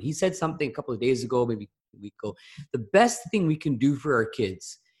WHO. And he said something a couple of days ago, maybe a week ago. The best thing we can do for our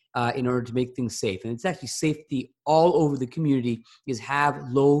kids in order to make things safe, and it's actually safety all over the community, is have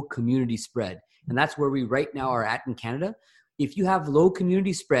low community spread. And that's where we right now are at in Canada. If you have low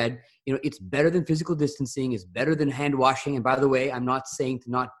community spread, it's better than physical distancing, it's better than hand washing. And by the way, I'm not saying to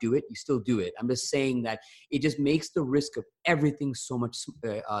not do it. You still do it. I'm just saying that it just makes the risk of everything so much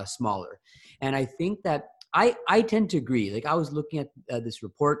smaller. And I think that I tend to agree. Like, I was looking at this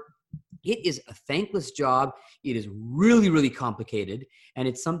report. It is a thankless job. It is really, really complicated. And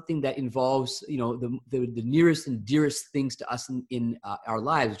it's something that involves, the nearest and dearest things to us in our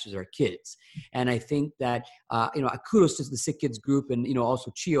lives, which is our kids. And I think that, kudos to the Sick Kids group, and, also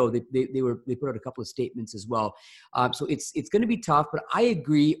CHEO, they put out a couple of statements as well. So it's going to be tough, but I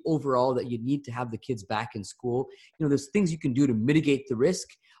agree overall that you need to have the kids back in school. There's things you can do to mitigate the risk.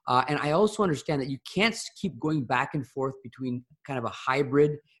 And I also understand that you can't keep going back and forth between kind of a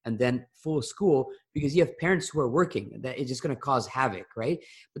hybrid and then full school, because you have parents who are working. That is just going to cause havoc, right?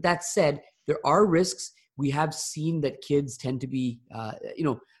 But that said, there are risks. We have seen that kids tend to be, I'm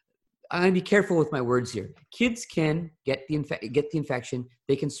going to be careful with my words here. Kids can get the infection,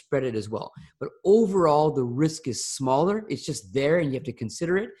 they can spread it as well. But overall, the risk is smaller. It's just there, and you have to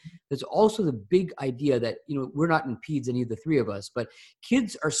consider it. There's also the big idea that, we're not in peds, any of the three of us, but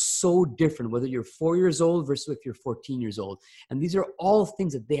kids are so different, whether you're 4 years old versus if you're 14 years old. And these are all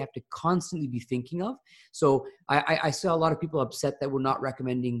things that they have to constantly be thinking of. So I saw a lot of people upset that we're not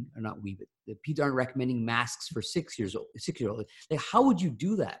recommending, or not we, but the peds aren't recommending masks for 6-year-olds. Like, how would you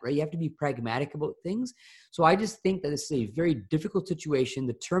do that, right? You have to be pragmatic about things. So I just think that this is a very difficult situation.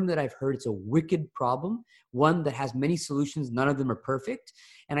 The term that I've heard, it's a wicked problem, one that has many solutions. None of them are perfect.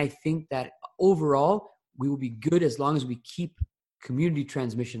 And I think that overall, we will be good as long as we keep community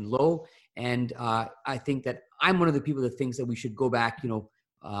transmission low. And I think that I'm one of the people that thinks that we should go back,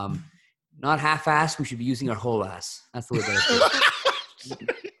 not half-assed. We should be using our whole ass. That's the way that I feel.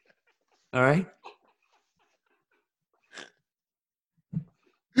 All right.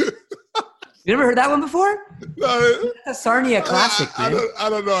 You never heard that one before? No, that's a Sarnia classic, man. I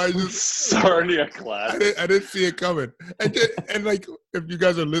don't know. I just Sarnia classic. I didn't see it coming. And like, if you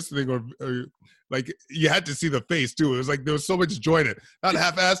guys are listening, or like, you had to see the face too. It was like there was so much joy in it. Not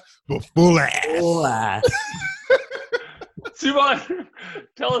half-ass, but full ass. Full ass. Suman,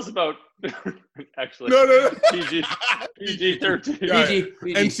 tell us about actually. No. PG 13. Yeah,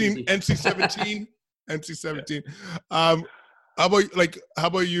 PG. NC 17. NC 17. How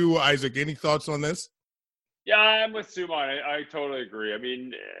about you, Isaac? Any thoughts on this? Yeah, I'm with Suman. I totally agree. I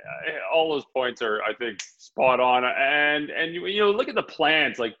mean, all those points are, I think, spot on. And look at the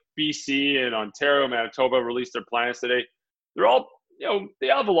plans. Like BC and Ontario, Manitoba released their plans today. They're all, they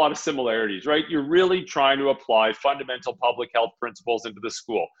have a lot of similarities, right? You're really trying to apply fundamental public health principles into the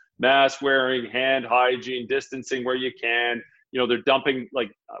school. Mask wearing, hand hygiene, distancing where you can. They're dumping,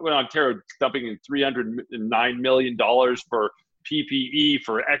 Ontario dumping in $309 million for PPE,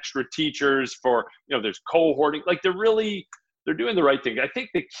 for extra teachers, for, there's cohorting. Like, they're doing the right thing. I think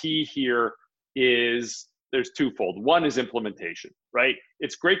the key here is there's twofold. One is implementation, right?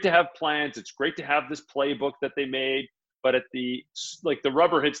 It's great to have plans. It's great to have this playbook that they made, but the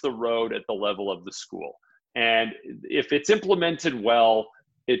rubber hits the road at the level of the school. And if it's implemented well,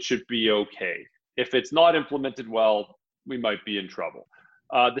 it should be okay. If it's not implemented well, we might be in trouble.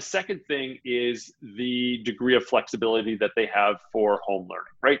 The second thing is the degree of flexibility that they have for home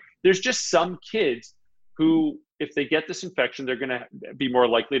learning, right? There's just some kids who, if they get this infection, they're going to be more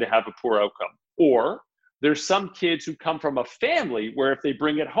likely to have a poor outcome. Or there's some kids who come from a family where if they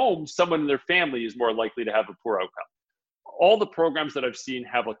bring it home, someone in their family is more likely to have a poor outcome. All the programs that I've seen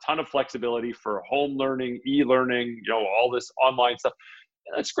have a ton of flexibility for home learning, e-learning, all this online stuff.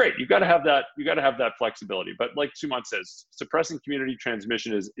 That's great. You got to have that. You got to have that flexibility. But like Suman says, suppressing community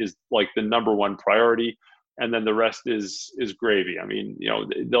transmission is like the number one priority, and then the rest is gravy. I mean,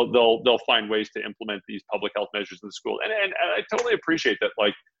 they'll find ways to implement these public health measures in the school, and I totally appreciate that.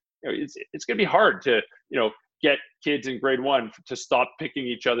 Like, it's going to be hard to get kids in grade 1 to stop picking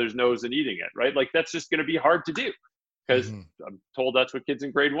each other's nose and eating it, right? Like, that's just going to be hard to do because I'm told that's what kids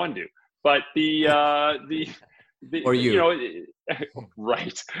in grade 1 do. But or you,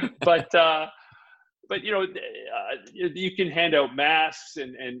 right? But you can hand out masks,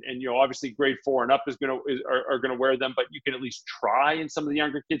 and obviously grade 4 and up are gonna wear them. But you can at least try. And some of the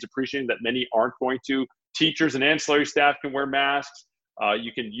younger kids, appreciating that many aren't going to. Teachers and ancillary staff can wear masks.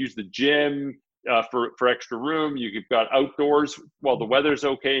 You can use the gym for extra room. You've got outdoors while the weather's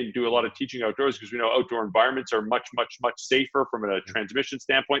okay, and do a lot of teaching outdoors because we know outdoor environments are much safer from a transmission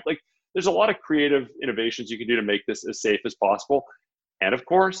standpoint. Like, there's a lot of creative innovations you can do to make this as safe as possible. And of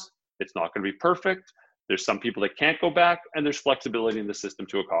course, it's not going to be perfect. There's some people that can't go back, and there's flexibility in the system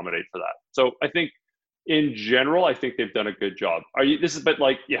to accommodate for that. So I think in general, I think they've done a good job. Are you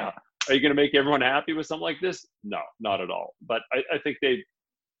going to make everyone happy with something like this? No, not at all. But I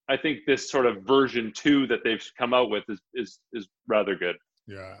think this sort of version 2 that they've come out with is rather good.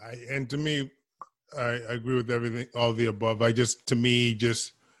 Yeah. And to me, I agree with everything, all the above. I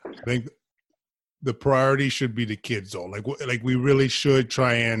think the priority should be the kids, though. Like we really should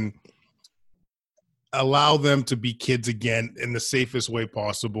try and allow them to be kids again in the safest way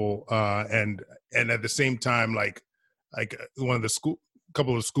possible. And at the same time, like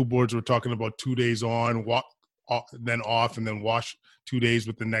couple of school boards were talking about 2 days on, then off, and then wash 2 days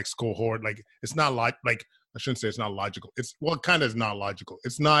with the next cohort. Like, it's not I shouldn't say it's not logical. It kind of is not logical.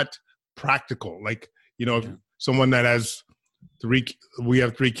 It's not practical. Like, if someone that has we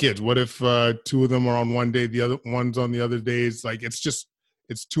have 3 kids. What if 2 of them are on one day, the other one's on the other days? Like,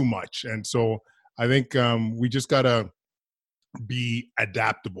 it's too much. And so I think we just gotta be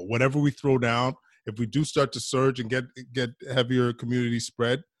adaptable. Whatever we throw down, if we do start to surge and get heavier community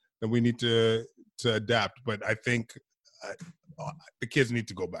spread, then we need to adapt. But I think the kids need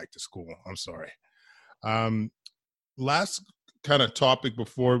to go back to school. I'm sorry. Last kind of topic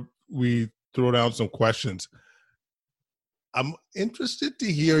before we throw down some questions. I'm interested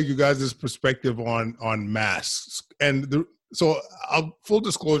to hear you guys' perspective on masks. And so full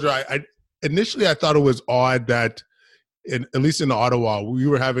disclosure, I initially I thought it was odd that at least in Ottawa, we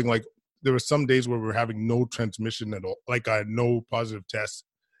were having there were some days where we were having no transmission at all, no positive tests.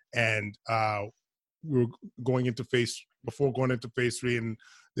 And we were going into phase 3, and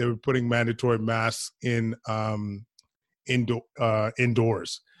they were putting mandatory masks in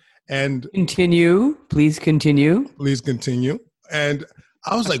indoors. And please continue. And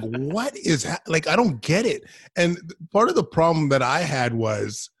I was like, what is I don't get it. And part of the problem that I had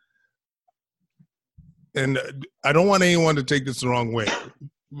was, and I don't want anyone to take this the wrong way.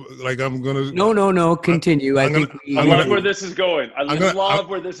 I'm going to... No, continue. I love where this is going. I love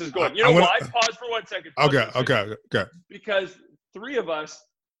where this is going. You know why? Pause for 1 second. Okay. Because 3 of us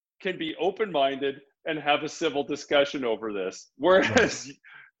can be open-minded and have a civil discussion over this. Whereas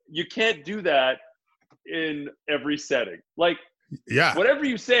you can't do that in every setting. Whatever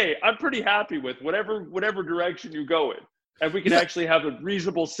you say, I'm pretty happy with whatever direction you go in. And we can actually have a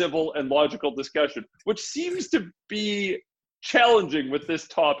reasonable, civil, and logical discussion, which seems to be challenging with this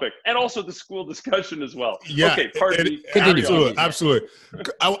topic, and also the school discussion as well. Yeah, okay, pardon me. Absolutely.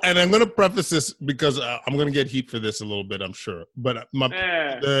 And I'm going to preface this because I'm going to get heat for this a little bit, I'm sure. But I'm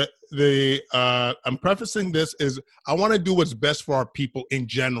prefacing this is I want to do what's best for our people in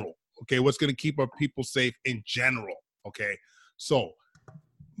general. Okay, what's going to keep our people safe in general. Okay, so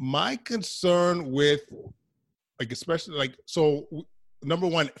my concern with especially number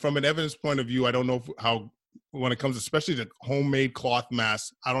one, from an evidence point of view, I don't know how. When it comes especially to homemade cloth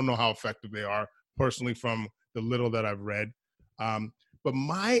masks, I don't know how effective they are personally from the little that I've read. But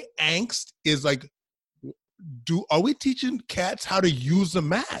my angst is are we teaching cats how to use a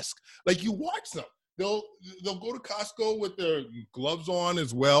mask? You watch them. They'll go to Costco with their gloves on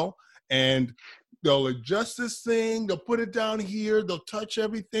as well, and they'll adjust this thing. They'll put it down here. They'll touch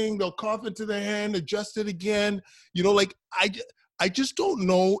everything. They'll cough into their hand, adjust it again. I just don't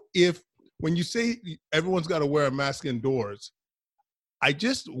know if, when you say everyone's got to wear a mask indoors, I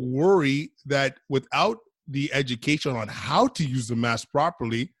just worry that without the education on how to use the mask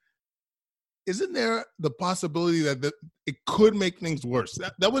properly, isn't there the possibility that it could make things worse?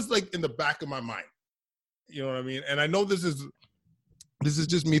 That was in the back of my mind. You know what I mean? And I know this is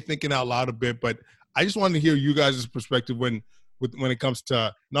just me thinking out loud a bit, but I just wanted to hear you guys' perspective when it comes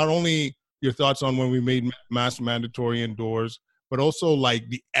to not only your thoughts on when we made masks mandatory indoors, but also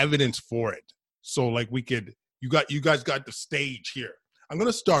the evidence for it. So you guys got the stage here. I'm going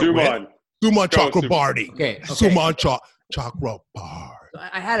to start with Suman Chakrabarti. Okay. Suman Chakrabarti.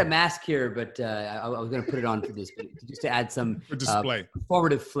 I had a mask here, but I was going to put it on for this, but just to add some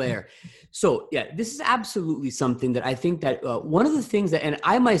performative flair. So yeah, this is absolutely something that I think that one of the things that, and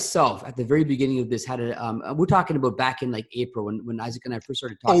I myself at the very beginning of this had we're talking about back in April when Isaac and I first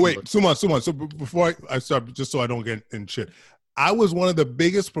started talking. Oh wait, Suman. So before I start, just so I don't get in shit. I was one of the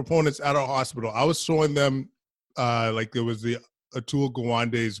biggest proponents at our hospital. I was showing them, there was the Atul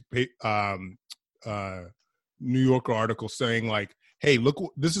Gawande's New Yorker article saying hey, look,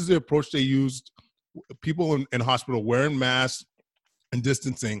 this is the approach they used. People in hospital wearing masks and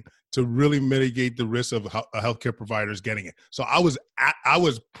distancing to really mitigate the risk of healthcare providers getting it. So I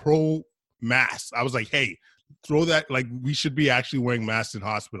was pro mask. I was hey, throw that, we should be actually wearing masks in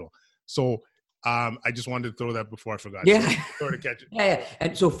hospital. So I just wanted to throw that before I forgot. Yeah. Sorry to catch it. Yeah.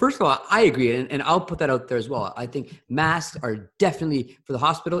 And so first of all, I agree. And I'll put that out there as well. I think masks are definitely for the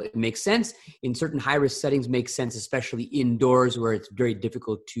hospital. It makes sense. In certain high-risk settings makes sense, especially indoors where it's very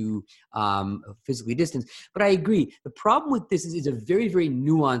difficult to physically distance. But I agree. The problem with this is it's a very, very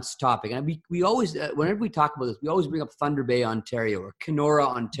nuanced topic. And we always, whenever we talk about this, we always bring up Thunder Bay, Ontario, or Kenora,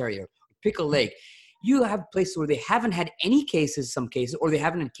 Ontario, or Pickle Lake. You have places where they haven't had any cases, some cases, or they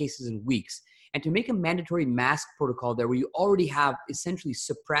haven't had cases in weeks. And to make a mandatory mask protocol there where you already have essentially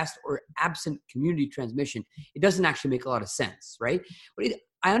suppressed or absent community transmission, it doesn't actually make a lot of sense, right? But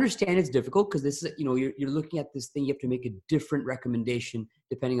I understand it's difficult because this is, you're looking at this thing, you have to make a different recommendation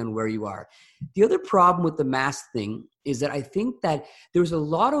depending on where you are. The other problem with the mask thing is that I think that there's a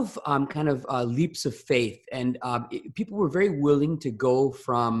lot of leaps of faith, and people were very willing to go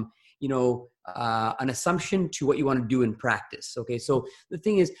from an assumption to what you want to do in practice. Okay, so the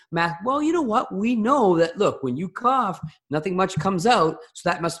thing is, mask. Well, you know what? We know that. Look, when you cough, nothing much comes out, so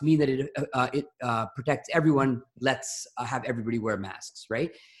that must mean that it protects everyone. Let's have everybody wear masks,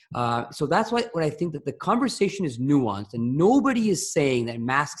 right? So that's what I think, that the conversation is nuanced, and nobody is saying that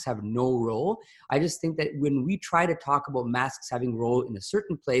masks have no role. I just think that when we try to talk about masks having role in a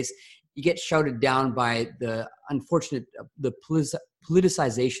certain place, you get shouted down by the unfortunate, the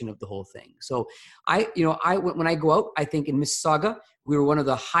politicization of the whole thing. So when I go out, I think in Mississauga, we were one of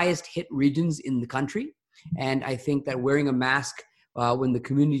the highest hit regions in the country. And I think that wearing a mask when the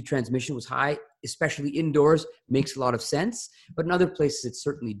community transmission was high, especially indoors, makes a lot of sense. But in other places, it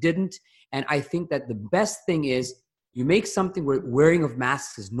certainly didn't. And I think that the best thing is you make something where wearing of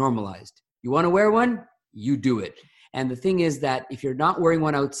masks is normalized. You want to wear one? You do it. And the thing is that if you're not wearing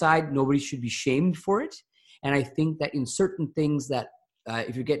one outside, nobody should be shamed for it. And I think that in certain things that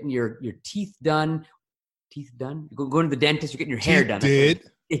if you're getting your teeth done, you're going to the dentist, you're getting your hair done.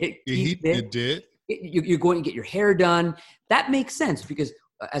 You did. You're going to get your hair done. That makes sense because,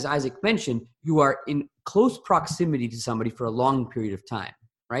 as Isaac mentioned, you are in close proximity to somebody for a long period of time,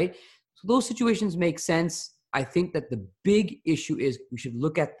 right? So those situations make sense. I think that the big issue is we should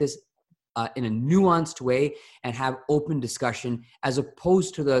look at this in a nuanced way and have open discussion, as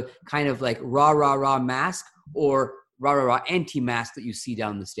opposed to the kind of like rah mask or rah anti-mask that you see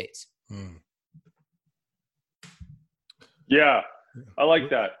down in the States. Yeah, I like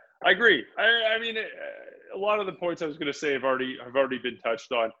that. I agree. I mean, a lot of the points I was going to say have already been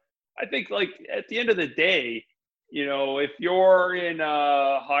touched on. I think, like, at the end of the day, if you're in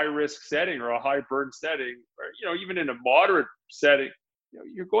a high risk setting or a high burden setting, or even in a moderate setting,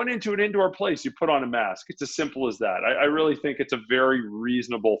 you're going into an indoor place, you put on a mask. It's as simple as that. I really think it's a very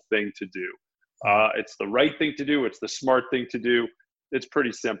reasonable thing to do. It's the right thing to do. It's the smart thing to do. It's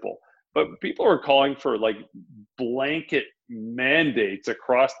pretty simple. But people are calling for like blanket mandates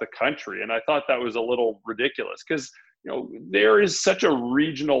across the country. And I thought that was a little ridiculous because, there is such a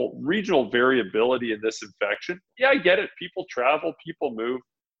regional variability in this infection. Yeah, I get it. People travel, people move.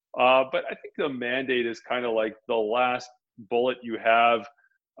 But I think the mandate is kind of like the last bullet you have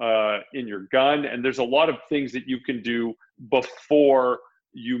in your gun. And there's a lot of things that you can do before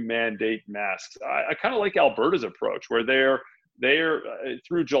you mandate masks. I kind of like Alberta's approach, where they're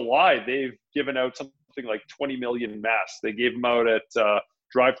through July, they've given out something like 20 million masks. They gave them out at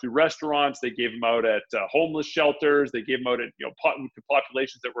drive-through restaurants. They gave them out at homeless shelters. They gave them out at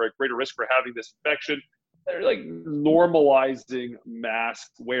populations that were at greater risk for having this infection. They're like normalizing mask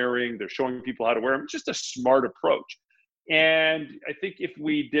wearing. They're showing people how to wear them. It's just a smart approach. And I think if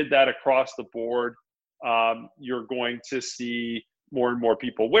we did that across the board, you're going to see more and more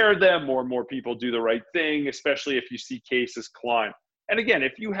people wear them, more and more people do the right thing, especially if you see cases climb. And again,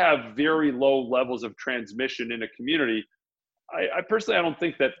 if you have very low levels of transmission in a community, I personally, I don't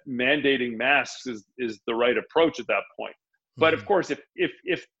think that mandating masks is the right approach at that point. But of course,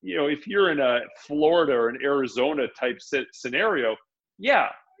 if you're in a Florida or an Arizona type scenario,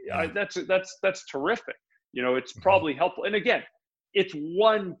 that's terrific. It's probably helpful. And again, it's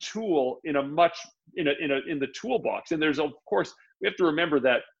one tool in the toolbox. And there's, of course, we have to remember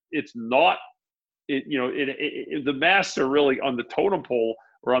that it's not, the masks are really on the totem pole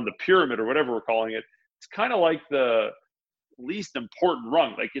or on the pyramid or whatever we're calling it. It's kind of like the least important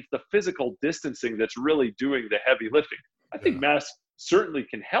rung. Like, it's the physical distancing that's really doing the heavy lifting. I think masks certainly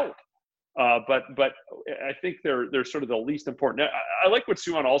can help, but I think they're sort of the least important. I like what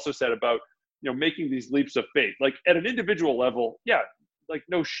Suan also said about making these leaps of faith. Like, at an individual level, like,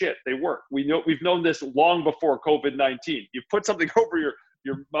 no shit, they work. We've known this long before COVID-19. You put something over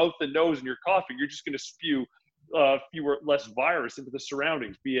your mouth and nose and you're coughing, you're just going to spew less virus into the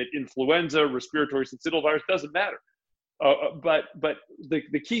surroundings, be it influenza, respiratory syncytial virus, doesn't matter. But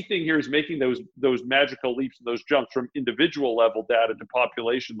the key thing here is making those magical leaps and those jumps from individual level data to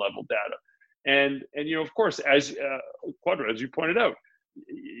population level data. And of course, as Quadra, as you pointed out,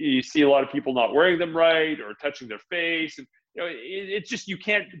 you see a lot of people not wearing them right or touching their face. And it's just, you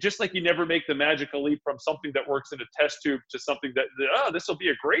can't, just like you never make the magical leap from something that works in a test tube to something that this will be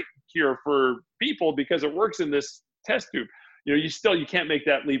a great cure for people because it works in this test tube. You can't make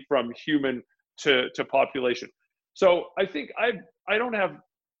that leap from human to population. So I think I don't have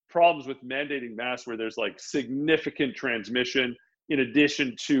problems with mandating masks where there's like significant transmission in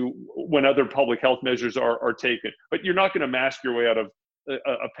addition to when other public health measures are taken. But you're not going to mask your way out of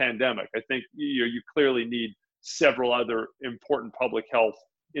a pandemic. I think you clearly need several other important public health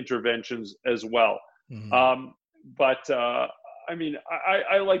interventions as well. Mm-hmm. I mean,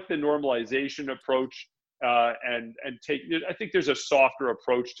 I like the normalization approach. and take. I think there's a softer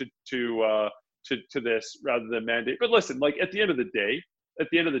approach to this rather than mandate. But listen, like at the end of the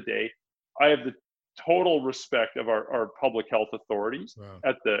day, I have the total respect of our public health authorities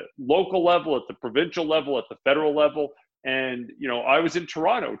at the local level, at the provincial level, at the federal level. And, I was in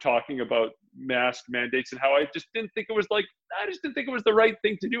Toronto talking about mask mandates and how I just didn't think it was the right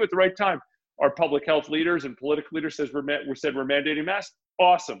thing to do at the right time. Our public health leaders and political leaders said we're mandating masks.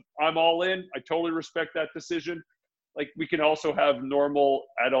 Awesome. I'm all in. I totally respect that decision. Like, we can also have normal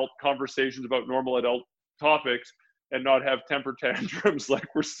adult conversations about normal adult topics and not have temper tantrums like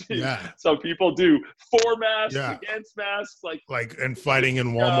we're seeing some people do for masks, against masks, and fighting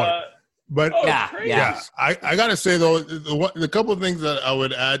in Walmart. But I gotta say though, the couple of things that I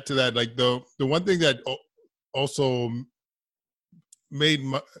would add to that, like the one thing that also made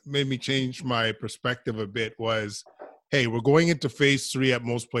me change my perspective a bit was, hey, we're going into phase 3 at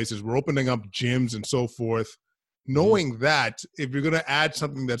most places. We're opening up gyms and so forth. Knowing that if you're going to add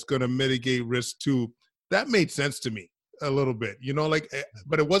something that's going to mitigate risk too, that made sense to me a little bit,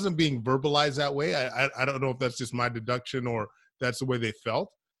 but it wasn't being verbalized that way. I don't know if that's just my deduction or that's the way they felt,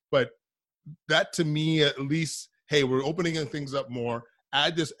 but that to me, at least, hey, we're opening things up more,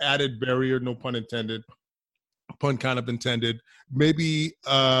 add this added barrier, no pun intended, pun kind of intended. Maybe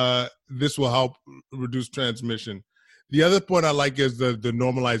this will help reduce transmission. The other point I like is the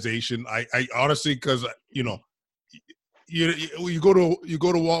normalization. I honestly, because, you go to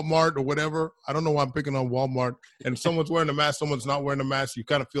Walmart or whatever. I don't know why I'm picking on Walmart. And someone's wearing a mask, someone's not wearing a mask. You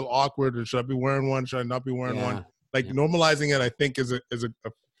kind of feel awkward. Or should I be wearing one? Should I not be wearing one? Normalizing it, I think, is a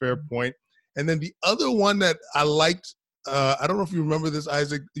fair point. And then the other one that I liked, I don't know if you remember this,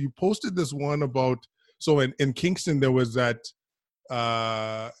 Isaac. You posted this one about, so in Kingston there was that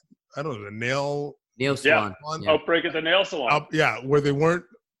I don't know, the nail salon. Outbreak at the nail salon. Where they weren't.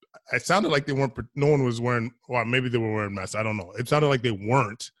 It sounded like they weren't. No one was wearing. Well, maybe they were wearing masks. I don't know. It sounded like they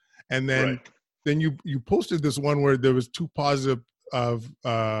weren't. And then you posted this one where there was 2 positive of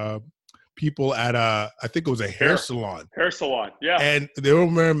people at I think it was a hair salon. Hair salon, yeah. And they were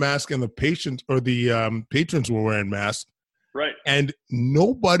wearing masks, and the patients or the patrons were wearing masks. Right. And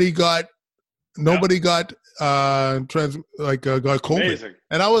nobody got got COVID. Amazing.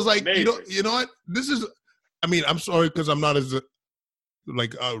 And I was like, you know what? This is. I mean, I'm sorry because I'm not as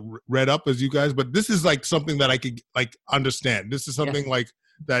read up as you guys, but this is like something that I could understand. This is something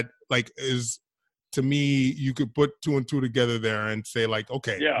that is, to me, you could put 2 and 2 together there and say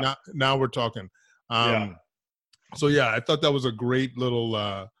okay, now we're talking. So I thought that was a great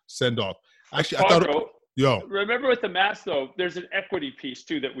little send off. Actually, remember with the mask though, there's an equity piece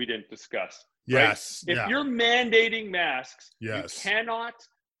too that we didn't discuss. Yes. Right? If you're mandating masks, yes,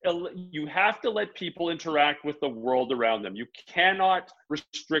 you have to let people interact with the world around them. You cannot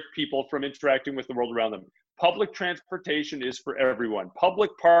restrict people from interacting with the world around them. Public transportation is for everyone. Public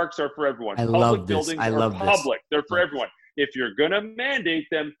parks are for everyone. Public buildings are public. They're for everyone. If you're going to mandate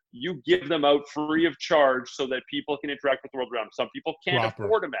them, you give them out free of charge so that people can interact with the world around them. Some people can't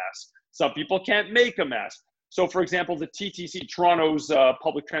afford a mask. Some people can't make a mask. So, for example, the TTC, Toronto's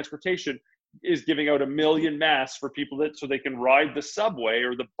public transportation, is giving out 1 million masks for people so they can ride the subway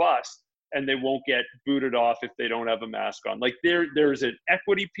or the bus and they won't get booted off if they don't have a mask on. Like there's an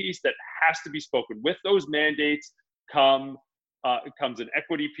equity piece that has to be spoken. With those mandates comes an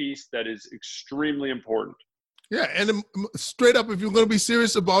equity piece that is extremely important. Yeah, and straight up, if you're going to be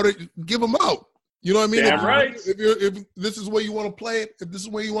serious about it, give them out. You know what I mean? Damn right. If this is where you want to play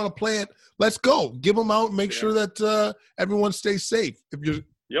it, let's go. Give them out and make sure that everyone stays safe.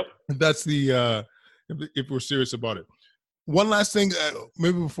 That's the if we're serious about it. One last thing,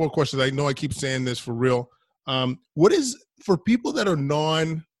 maybe before questions, I know I keep saying this for real. What is, for people that are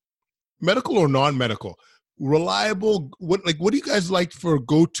non-medical or non-medical, reliable, what do you guys like for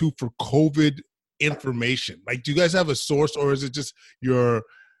go-to for COVID information? Like, do you guys have a source, or is it just your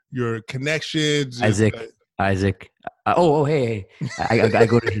connections? Isaac. Hey. I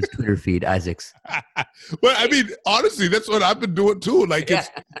go to his Twitter feed, Isaac's. Well, I mean, honestly, that's what I've been doing too. Like,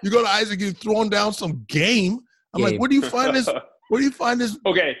 you go to Isaac, you're throwing down some game. I'm like, where do you find this?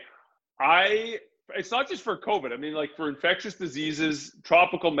 Okay. It's not just for COVID. I mean, like for infectious diseases,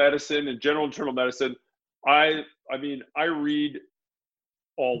 tropical medicine, and general internal medicine, I read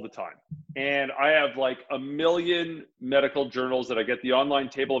all the time. And I have like 1 million medical journals that I get the online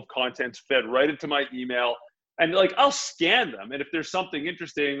table of contents fed right into my email. And like, I'll scan them. And if there's something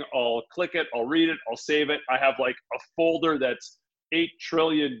interesting, I'll click it, I'll read it, I'll save it. I have like a folder that's 8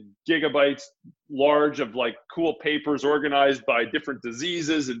 trillion gigabytes large of like cool papers organized by different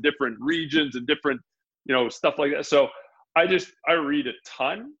diseases and different regions and different, stuff like that. So I read a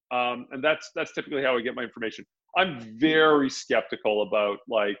ton, and that's typically how I get my information. I'm very skeptical about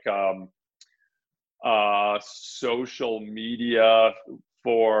like social media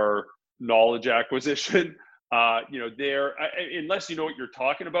for knowledge acquisition. Unless you know what you're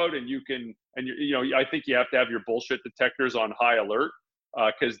talking about, and I think you have to have your bullshit detectors on high alert,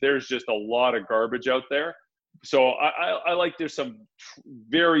 because there's just a lot of garbage out there. So I like, there's some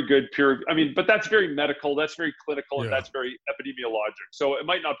very good but that's very medical, that's very clinical, and that's very epidemiologic. So it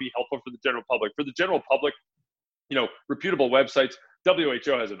might not be helpful for the general public. For the general public, reputable websites.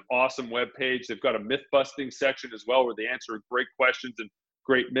 WHO has an awesome web page. They've got a myth busting section as well, where they answer great questions and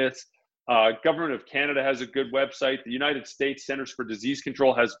great myths. Government of Canada has a good website. The United States Centers for Disease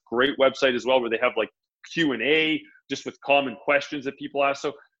Control has a great website as well, where they have like Q&A just with common questions that people ask.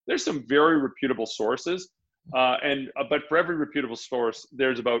 So there's some very reputable sources. But for every reputable source,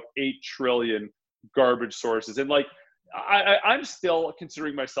 there's about 8 trillion garbage sources. And like, I'm still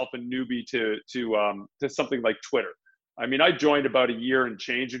considering myself a newbie to something like Twitter. I mean, I joined about a year and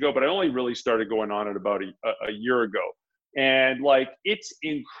change ago, but I only really started going on it about a year ago. And like, it's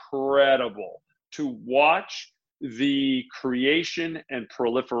incredible to watch the creation and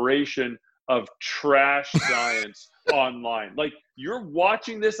proliferation of trash science online. Like, you're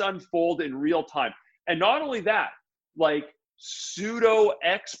watching this unfold in real time. And not only that, like, pseudo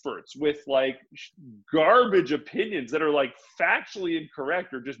experts with like garbage opinions that are like factually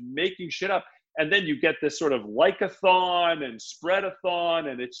incorrect or just making shit up. And then you get this sort of like-a-thon and spread-a-thon,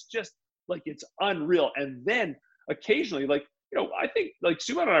 and it's just like, it's unreal. And then occasionally, like, I think like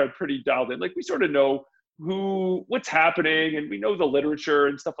Sumant and I are pretty dialed in. Like, we sort of know what's happening, and we know the literature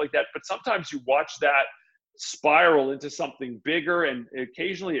and stuff like that. But sometimes you watch that spiral into something bigger, and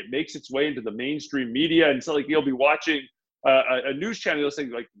occasionally it makes its way into the mainstream media. And so like, you'll be watching a news channel, you'll say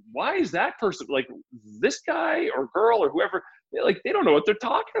like, why is that person, like, this guy or girl or whoever, like, they don't know what they're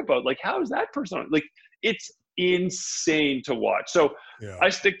talking about. Like, how is that person, like, it's insane to watch. So I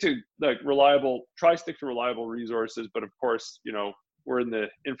stick to reliable resources. But of course, we're in the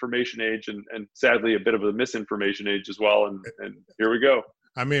information age, and sadly a bit of a misinformation age as well. And here we go.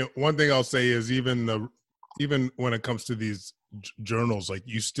 I mean, one thing I'll say is even when it comes to these journals, like,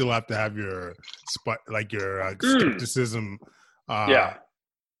 you still have to have your skepticism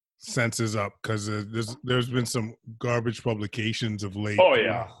senses up, because there's been some garbage publications of late. Oh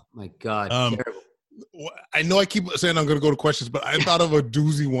yeah. Oh, my God. Terrible. I know I keep saying I'm going to go to questions, but I thought of a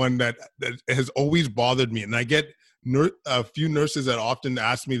doozy one that has always bothered me, and I get a few nurses that often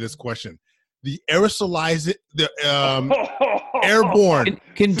ask me this question: the airborne.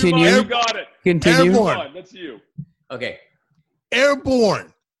 Continue. You got it. Continue. Airborne. That's you. Okay.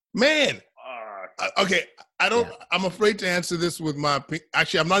 Airborne, man. Okay, I'm afraid to answer this with my opinion.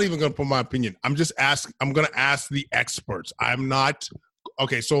 Actually, I'm not even going to put my opinion. I'm going to ask the experts. I'm not.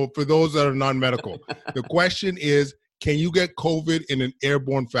 Okay, so for those that are non-medical, the question is, can you get COVID in an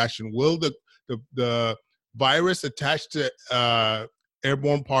airborne fashion? Will the virus attach to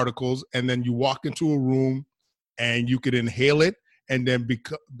airborne particles, and then you walk into a room and you could inhale it and then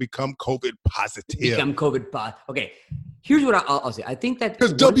become COVID positive? Okay, here's what I'll say. I think that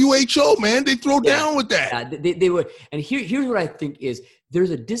because WHO, man, they throw down with that. They would. And here's what I think is,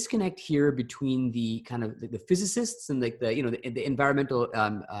 there's a disconnect here between the kind of the physicists and like the environmental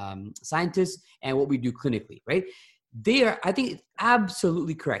scientists and what we do clinically, right? I think it's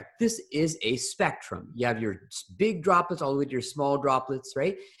absolutely correct. This is a spectrum. You have your big droplets all the way to your small droplets,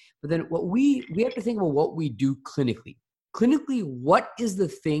 right? But then we have to think about what we do clinically. Clinically, what is the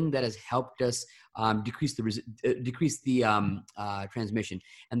thing that has helped us decrease the transmission?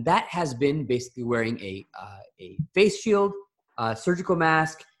 And that has been basically wearing a face shield, surgical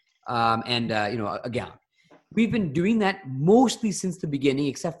mask, and a gown. We've been doing that mostly since the beginning,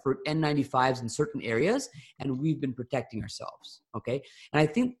 except for N95s in certain areas, and we've been protecting ourselves. Okay, and I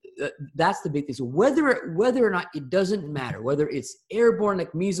think that's the big thing. So whether or not, it doesn't matter whether it's airborne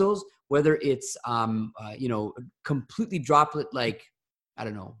like measles, whether it's completely droplet like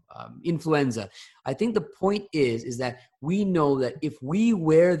influenza. I think the point is that we know that if we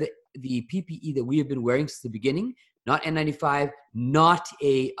wear the PPE that we have been wearing since the beginning, not N95, not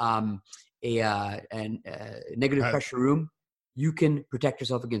a negative pressure room, you can protect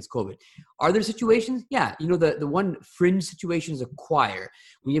yourself against COVID. Are there situations? Yeah. The one fringe situation is a choir.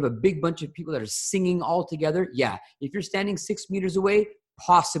 When you have a big bunch of people that are singing all together, yeah. If you're standing 6 meters away,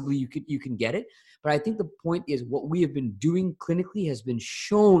 possibly you can get it. But I think the point is, what we have been doing clinically has been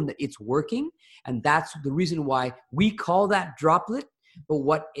shown that it's working. And that's the reason why we call that droplet. But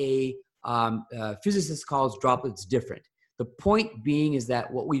what a physicist calls droplets different. The point being is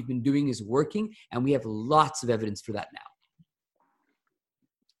that what we've been doing is working, and we have lots of evidence for that now.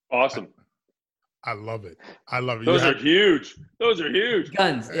 Awesome. I love it. I love it. Those are huge. Those are huge.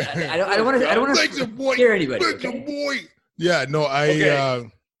 Guns. Yeah, I don't want to scare anybody. Thank Okay? you, boy. Yeah, no,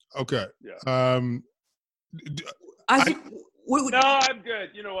 okay. Yeah. No, I'm good.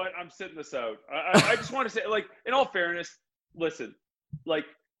 You know what? I'm sitting this out. I just want to say, like, in all fairness, listen, like,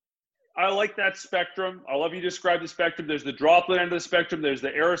 I like that spectrum. I love you describe the spectrum. There's the droplet end of the spectrum. There's the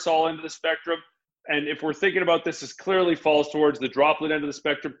aerosol end of the spectrum. And if we're thinking about this clearly falls towards the droplet end of the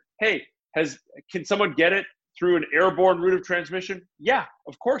spectrum, hey, can someone get it through an airborne route of transmission? Yeah,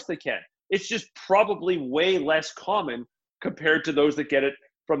 of course they can. It's just probably way less common compared to those that get it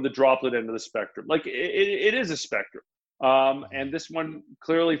from the droplet end of the spectrum. Like it is a spectrum. And this one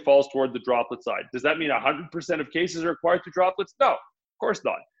clearly falls toward the droplet side. Does that mean 100% of cases are acquired through droplets? No, of course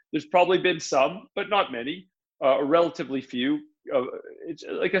not. There's probably been some, but not many, relatively few. It's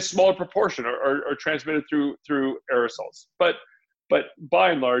like a smaller proportion are transmitted through aerosols. But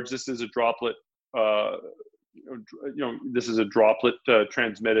by and large, this is a droplet. This is a droplet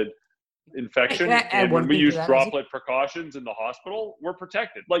transmitted infection. And when we use droplet precautions in the hospital, we're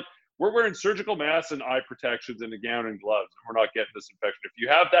protected. Like we're wearing surgical masks and eye protections and a gown and gloves, and we're not getting this infection. If you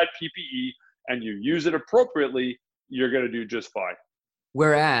have that PPE and you use it appropriately, you're going to do just fine.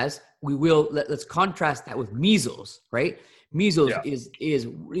 Whereas let's contrast that with measles, right? Measles is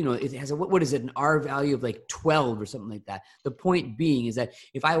it has what is it, an R value of like 12 or something like that. The point being is that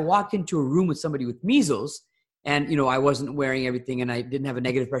if I walked into a room with somebody with measles and, I wasn't wearing everything and I didn't have a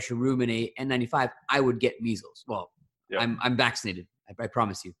negative pressure room in a N95, I would get measles. Well, I'm vaccinated. I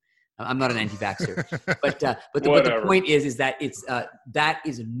promise you. I'm not an anti-vaxxer, but the point is that it's that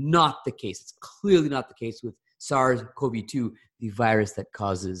is not the case. It's clearly not the case with SARS-CoV-2, the virus that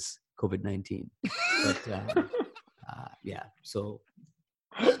causes COVID-19. But so.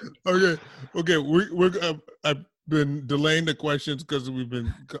 Okay. We're I've been delaying the questions because we've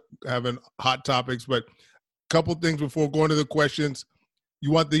been having hot topics, but a couple things before going to the questions.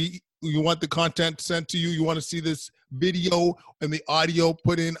 You want the content sent to you. You want to see this video and the audio,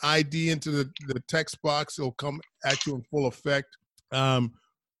 put in ID into the text box. It'll come at you in full effect.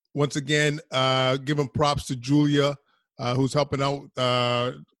 Once again, giving props to Julia, who's helping out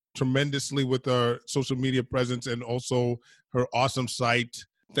tremendously with our social media presence and also her awesome site.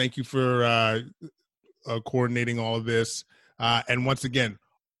 Thank you for coordinating all of this. And once again,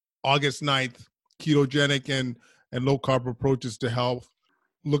 August 9th, ketogenic and low carb approaches to health.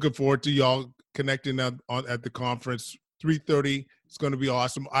 Looking forward to y'all connecting at the conference. 3:30. It's going to be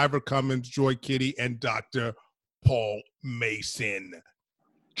awesome. Ivor Cummins, Joy Kitty, and Dr. Paul Mason.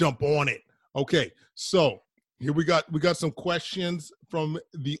 Jump on it. Okay, so here we got some questions from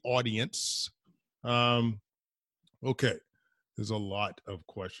the audience. Okay, there's a lot of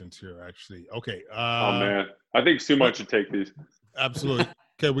questions here actually. Okay. Oh man, I think Sue should take these. Absolutely.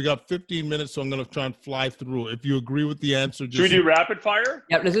 Okay, we got 15 minutes, so I'm going to try and fly through. If you agree with the answer, should we do rapid fire?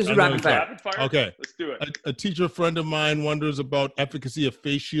 Yeah, let's do rapid fire. Rapid fire. Okay, let's do it. A teacher friend of mine wonders about efficacy of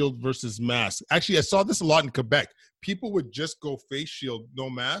face shield versus mask. Actually, I saw this a lot in Quebec. People would just go face shield, no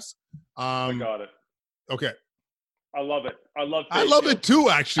mask. I got it. Okay. I love it. I love it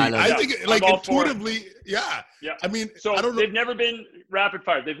too, actually. I think like intuitively, yeah. I mean, so I don't know. They've never been rapid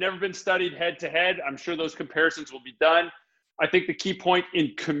fire. They've never been studied head to head. I'm sure those comparisons will be done. I think the key point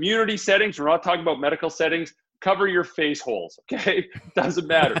in community settings, we're not talking about medical settings, cover your face holes, okay? Doesn't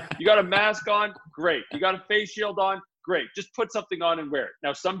matter. You got a mask on, great. You got a face shield on, great. Just put something on and wear it.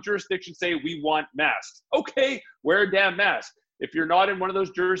 Now, some jurisdictions say we want masks. Okay, wear a damn mask. If you're not in one of those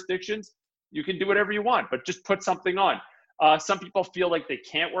jurisdictions, you can do whatever you want, but just put something on. Some people feel like they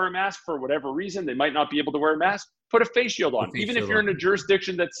can't wear a mask for whatever reason. They might not be able to wear a mask. Put a face shield on. Even if you're in a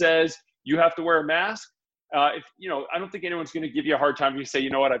jurisdiction that says you have to wear a mask, I don't think anyone's going to give you a hard time if you say, you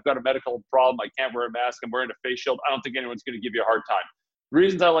know what, I've got a medical problem. I can't wear a mask. I'm wearing a face shield. I don't think anyone's going to give you a hard time. The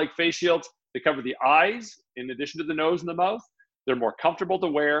reasons I like face shields, they cover the eyes in addition to the nose and the mouth. They're more comfortable to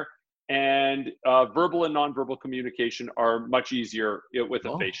wear. And verbal and nonverbal communication are much easier with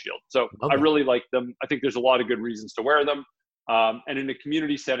a face shield. So I really like them. I think there's a lot of good reasons to wear them. And in a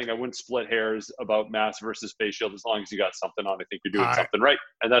community setting, I wouldn't split hairs about mask versus face shield. As long as you got something on, I think you're doing something right.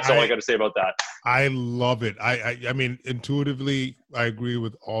 And that's all I got to say about that. I love it. I mean, intuitively, I agree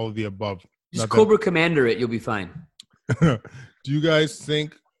with all of the above. Just Cobra Commander it. You'll be fine. Do you guys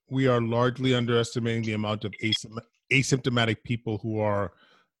think we are largely underestimating the amount of asymptomatic people who are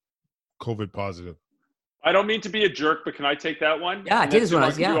COVID positive? I don't mean to be a jerk, but can I take that one? Yeah, take this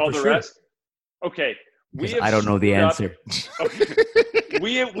one. Yeah, all the rest. Okay. I don't know the answer.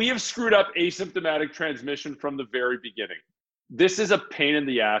 We have screwed up asymptomatic transmission from the very beginning. This is a pain in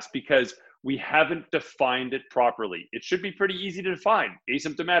the ass because we haven't defined it properly. It should be pretty easy to define.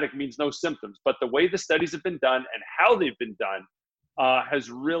 Asymptomatic means no symptoms, but the way the studies have been done and how they've been done has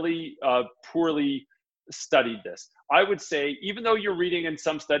really poorly studied this. I would say, even though you're reading in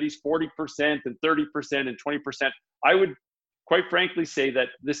some studies 40% and 30% and 20%, I would quite frankly say that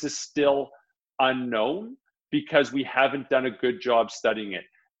this is still unknown because we haven't done a good job studying it.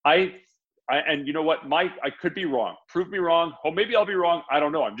 And you know what, Mike, I could be wrong. Prove me wrong. Oh, maybe I'll be wrong. I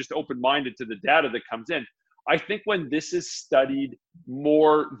don't know. I'm just open-minded to the data that comes in. I think when this is studied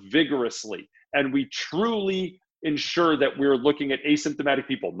more vigorously and we truly ensure that we're looking at asymptomatic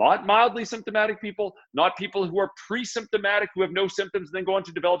people, not mildly symptomatic people, not people who are pre-symptomatic, who have no symptoms and then go on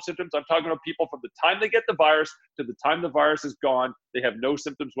to develop symptoms. I'm talking about people from the time they get the virus to the time the virus is gone, they have no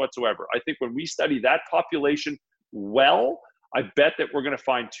symptoms whatsoever. I think when we study that population well, I bet that we're going to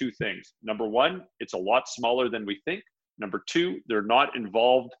find two things. Number one, it's a lot smaller than we think. Number two, they're not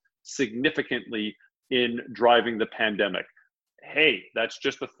involved significantly in driving the pandemic. Hey, that's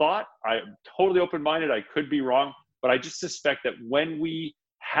just a thought. I'm totally open-minded. I could be wrong, but I just suspect that when we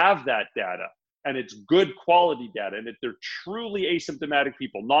have that data and it's good quality data and that they're truly asymptomatic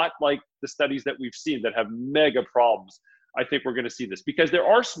people, not like the studies that we've seen that have mega problems, I think we're going to see this because there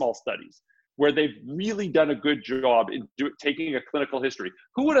are small studies where they've really done a good job in taking a clinical history.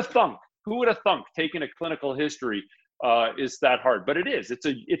 Who would have thunk taking a clinical history is that hard? But it is.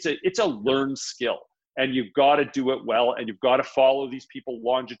 It's a learned skill. And you've got to do it well, and you've got to follow these people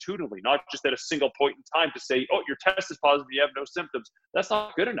longitudinally, not just at a single point in time to say, oh, your test is positive, you have no symptoms. That's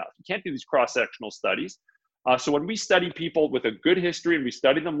not good enough. You can't do these cross-sectional studies. So when we study people with a good history and we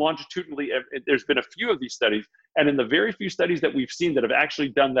study them longitudinally, there's been a few of these studies, and in the very few studies that we've seen that have actually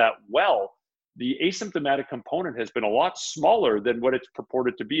done that well, the asymptomatic component has been a lot smaller than what it's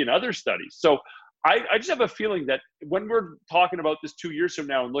purported to be in other studies. So I just have a feeling that when we're talking about this 2 years from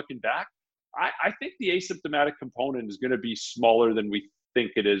now and looking back, I think the asymptomatic component is going to be smaller than we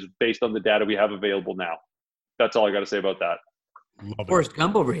think it is based on the data we have available now. That's all I got to say about that. Forrest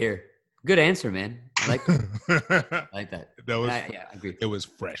Gump over here. Good answer, man. I like that. I like that. I agree. It was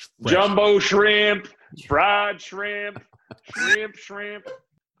fresh. Jumbo shrimp, fried shrimp, shrimp.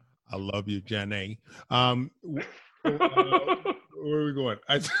 I love you, Jenny. Where are we going?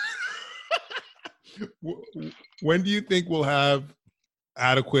 When do you think we'll have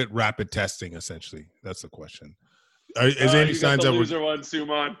adequate rapid testing? Essentially, that's the question. Is there any signs that loser one,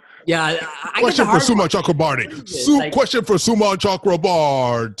 Suman? Yeah. Question for Suman Chakrabarti. Question for Suman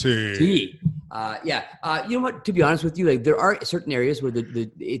Chakrabarti. You know what? To be honest with you, like there are certain areas where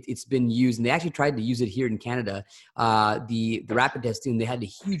it's been used, and they actually tried to use it here in Canada. The rapid testing, they had a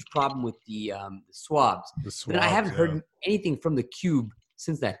huge problem with the swabs. But I haven't heard anything from the Cube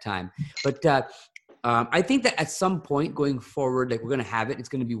since that time. But I think that at some point going forward, like we're going to have it. It's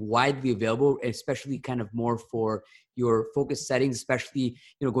going to be widely available, especially kind of more for your focus settings, especially,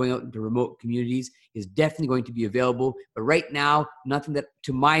 going out into remote communities is definitely going to be available. But right now, nothing that,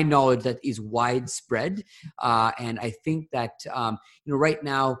 to my knowledge, that is widespread. And I think that, right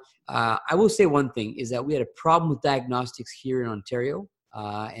now, I will say one thing is that we had a problem with diagnostics here in Ontario.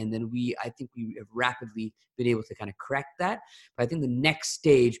 And then I think we have rapidly been able to kind of correct that. But I think the next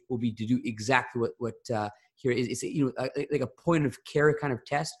stage will be to do exactly what here is, like a point of care kind of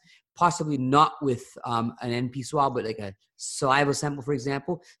test, possibly not with an NP swab, but like a saliva sample, for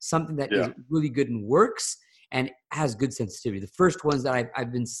example, something that is really good and works and has good sensitivity. The first ones that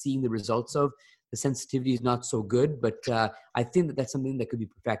I've been seeing the results of, the sensitivity is not so good, but I think that that's something that could be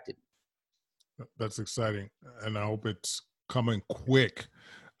perfected. That's exciting. And I hope it's coming quick.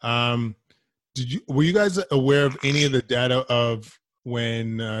 Were you guys aware of any of the data of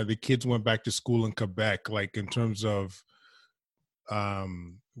when the kids went back to school in Quebec, like in terms of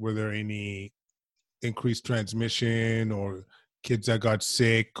were there any increased transmission or kids that got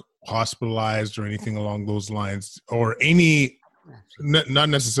sick, hospitalized, or anything along those lines, or any, not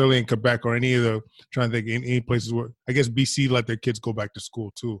necessarily in Quebec or any of the, trying to think, any places where, I guess BC let their kids go back to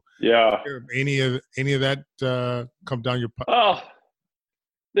school too. Yeah. Any of that come down your pipe? Oh,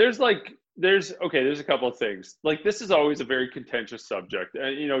 there's a couple of things. Like, this is always a very contentious subject.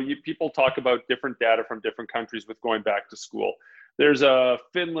 And, people talk about different data from different countries with going back to school. There's a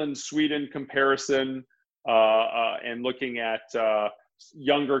Finland-Sweden comparison and looking at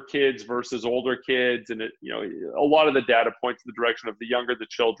younger kids versus older kids. And, a lot of the data points in the direction of the younger the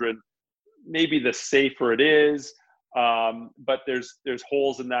children, maybe the safer it is. But there's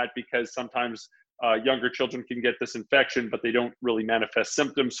holes in that because sometimes younger children can get this infection, but they don't really manifest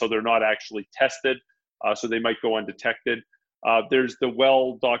symptoms, so they're not actually tested. So they might go undetected. There's the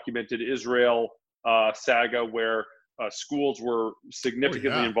well-documented Israel saga where schools were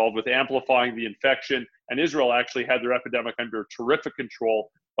significantly involved with amplifying the infection. And Israel actually had their epidemic under terrific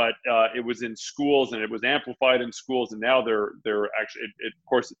control, but it was in schools and it was amplified in schools. And now they're actually, of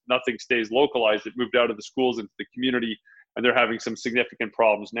course, nothing stays localized. It moved out of the schools into the community, and they're having some significant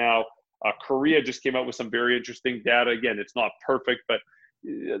problems now. Korea just came out with some very interesting data. Again, it's not perfect, but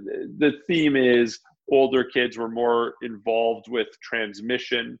the theme is older kids were more involved with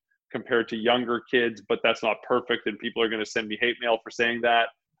transmission compared to younger kids, but that's not perfect, and people are going to send me hate mail for saying that.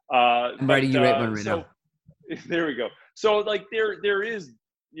 I'm writing you right one right now. There we go. So like there is,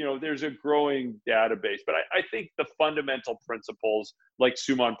 there's a growing database, but I think the fundamental principles, like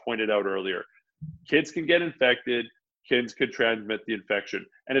Suman pointed out earlier, kids can get infected, kids could transmit the infection.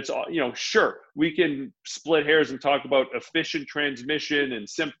 And it's, sure, we can split hairs and talk about efficient transmission and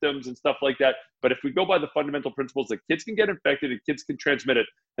symptoms and stuff like that. But if we go by the fundamental principles that kids can get infected and kids can transmit it,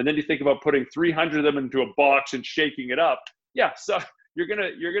 and then you think about putting 300 of them into a box and shaking it up, so you're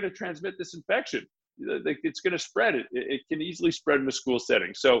gonna transmit this infection. It's gonna spread. It can easily spread in a school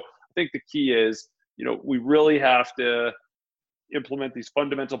setting. So I think the key is, we really have to implement these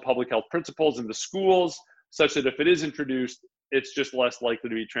fundamental public health principles in the schools, such that if it is introduced, it's just less likely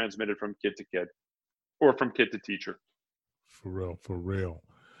to be transmitted from kid to kid or from kid to teacher. For real.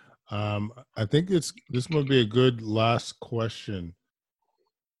 I think this might be a good last question.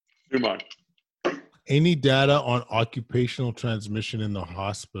 Suman. Any data on occupational transmission in the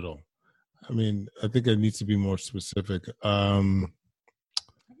hospital? I mean, I think it needs to be more specific. I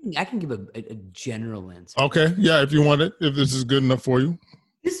can give a general answer. Okay. Yeah, if you want it, if this is good enough for you.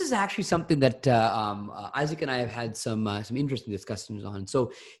 This is actually something that Isaac and I have had some interesting discussions on.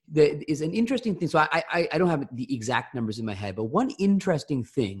 So there is an interesting thing. So I don't have the exact numbers in my head, but one interesting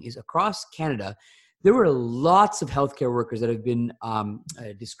thing is across Canada, there were lots of healthcare workers that have been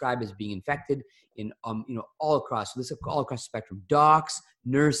described as being infected in all across. So this is all across the spectrum: docs,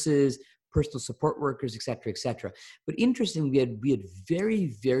 nurses, personal support workers, et cetera, et cetera. But interestingly, we had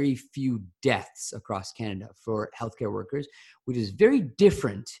very, very few deaths across Canada for healthcare workers, which is very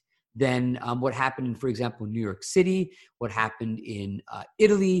different than what happened in, for example, New York City, what happened in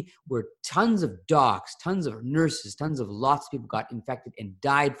Italy, where tons of docs, tons of nurses, lots of people got infected and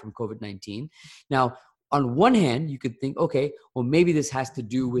died from COVID-19. Now, on one hand, you could think, okay, well, maybe this has to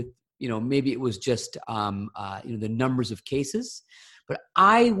do with, maybe it was just, the numbers of cases. But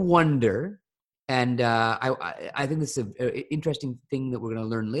I wonder, and I think this is an interesting thing that we're going to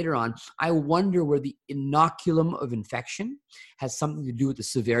learn later on. I wonder where the inoculum of infection has something to do with the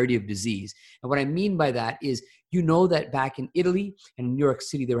severity of disease. And what I mean by that is, that back in Italy and in New York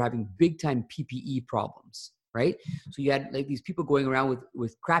City, they were having big time PPE problems, right? So you had like these people going around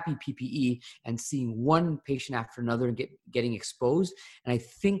with crappy PPE and seeing one patient after another and getting exposed. And I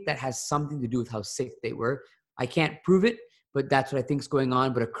think that has something to do with how sick they were. I can't prove it, but that's what I think is going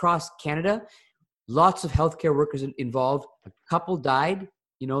on. But across Canada, lots of healthcare workers involved. A couple died.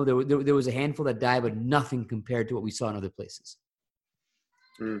 There was a handful that died, but nothing compared to what we saw in other places.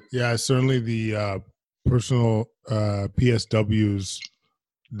 Yeah, certainly the personal PSWs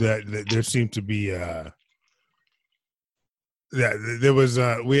that there seemed to be. There was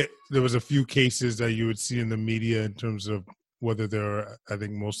a few cases that you would see in the media in terms of whether they're, I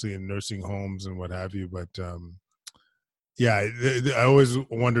think, mostly in nursing homes and what have you, but. Yeah, I always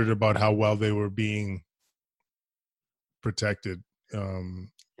wondered about how well they were being protected.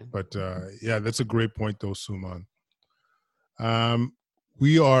 But that's a great point, though, Suman.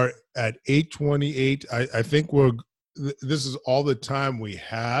 We are at 8:28. I think this is all the time we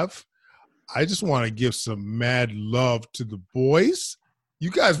have. I just want to give some mad love to the boys. You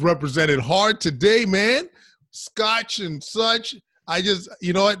guys represented hard today, man. Scotch and such.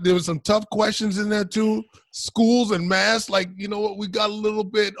 There was some tough questions in there too. Schools and masks, we got a little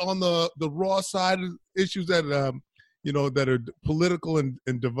bit on the raw side of issues that, that are political and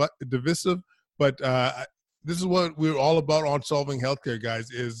divisive. But this is what we're all about on Solving Healthcare,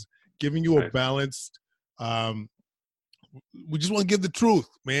 guys, is giving you a balanced, we just want to give the truth,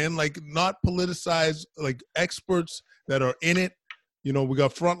 man, not politicize, experts that are in it. We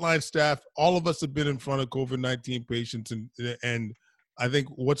got frontline staff. All of us have been in front of COVID-19 patients, and I think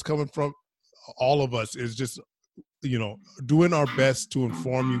what's coming from all of us is just, doing our best to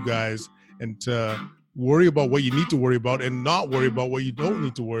inform you guys and to worry about what you need to worry about and not worry about what you don't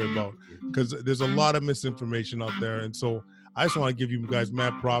need to worry about, because there's a lot of misinformation out there. And so I just want to give you guys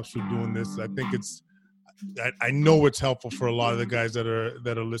mad props for doing this. I think I know it's helpful for a lot of the guys that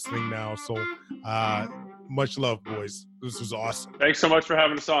are listening now. So much love, boys. This was awesome. Thanks so much for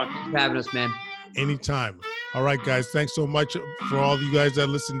having us on. Thanks for having us, man. Anytime. All right, guys. Thanks so much for all of you guys that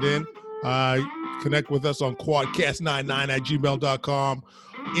listened in. Connect with us on quadcast99@gmail.com.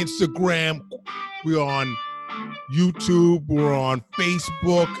 Instagram, we're on YouTube, we're on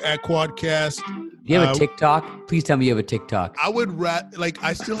Facebook at Quadcast. Do you have a TikTok? Please tell me you have a TikTok. I would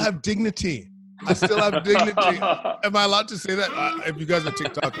I still have dignity. I still have dignity. Am I allowed to say that? If you guys are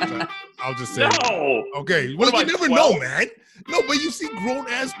TikTokers, I'll just say No. Okay. Well, you never know, man. No, but you see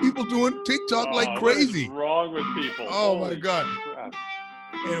grown-ass people doing TikTok like crazy. What is wrong with people? Oh, Holy my God. crap.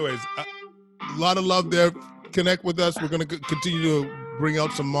 Anyways, a lot of love there. Connect with us. We're going to continue to bring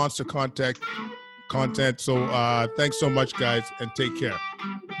out some monster content. So thanks so much, guys, and take care.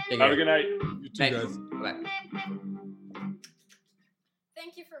 Have a good night. You too, guys.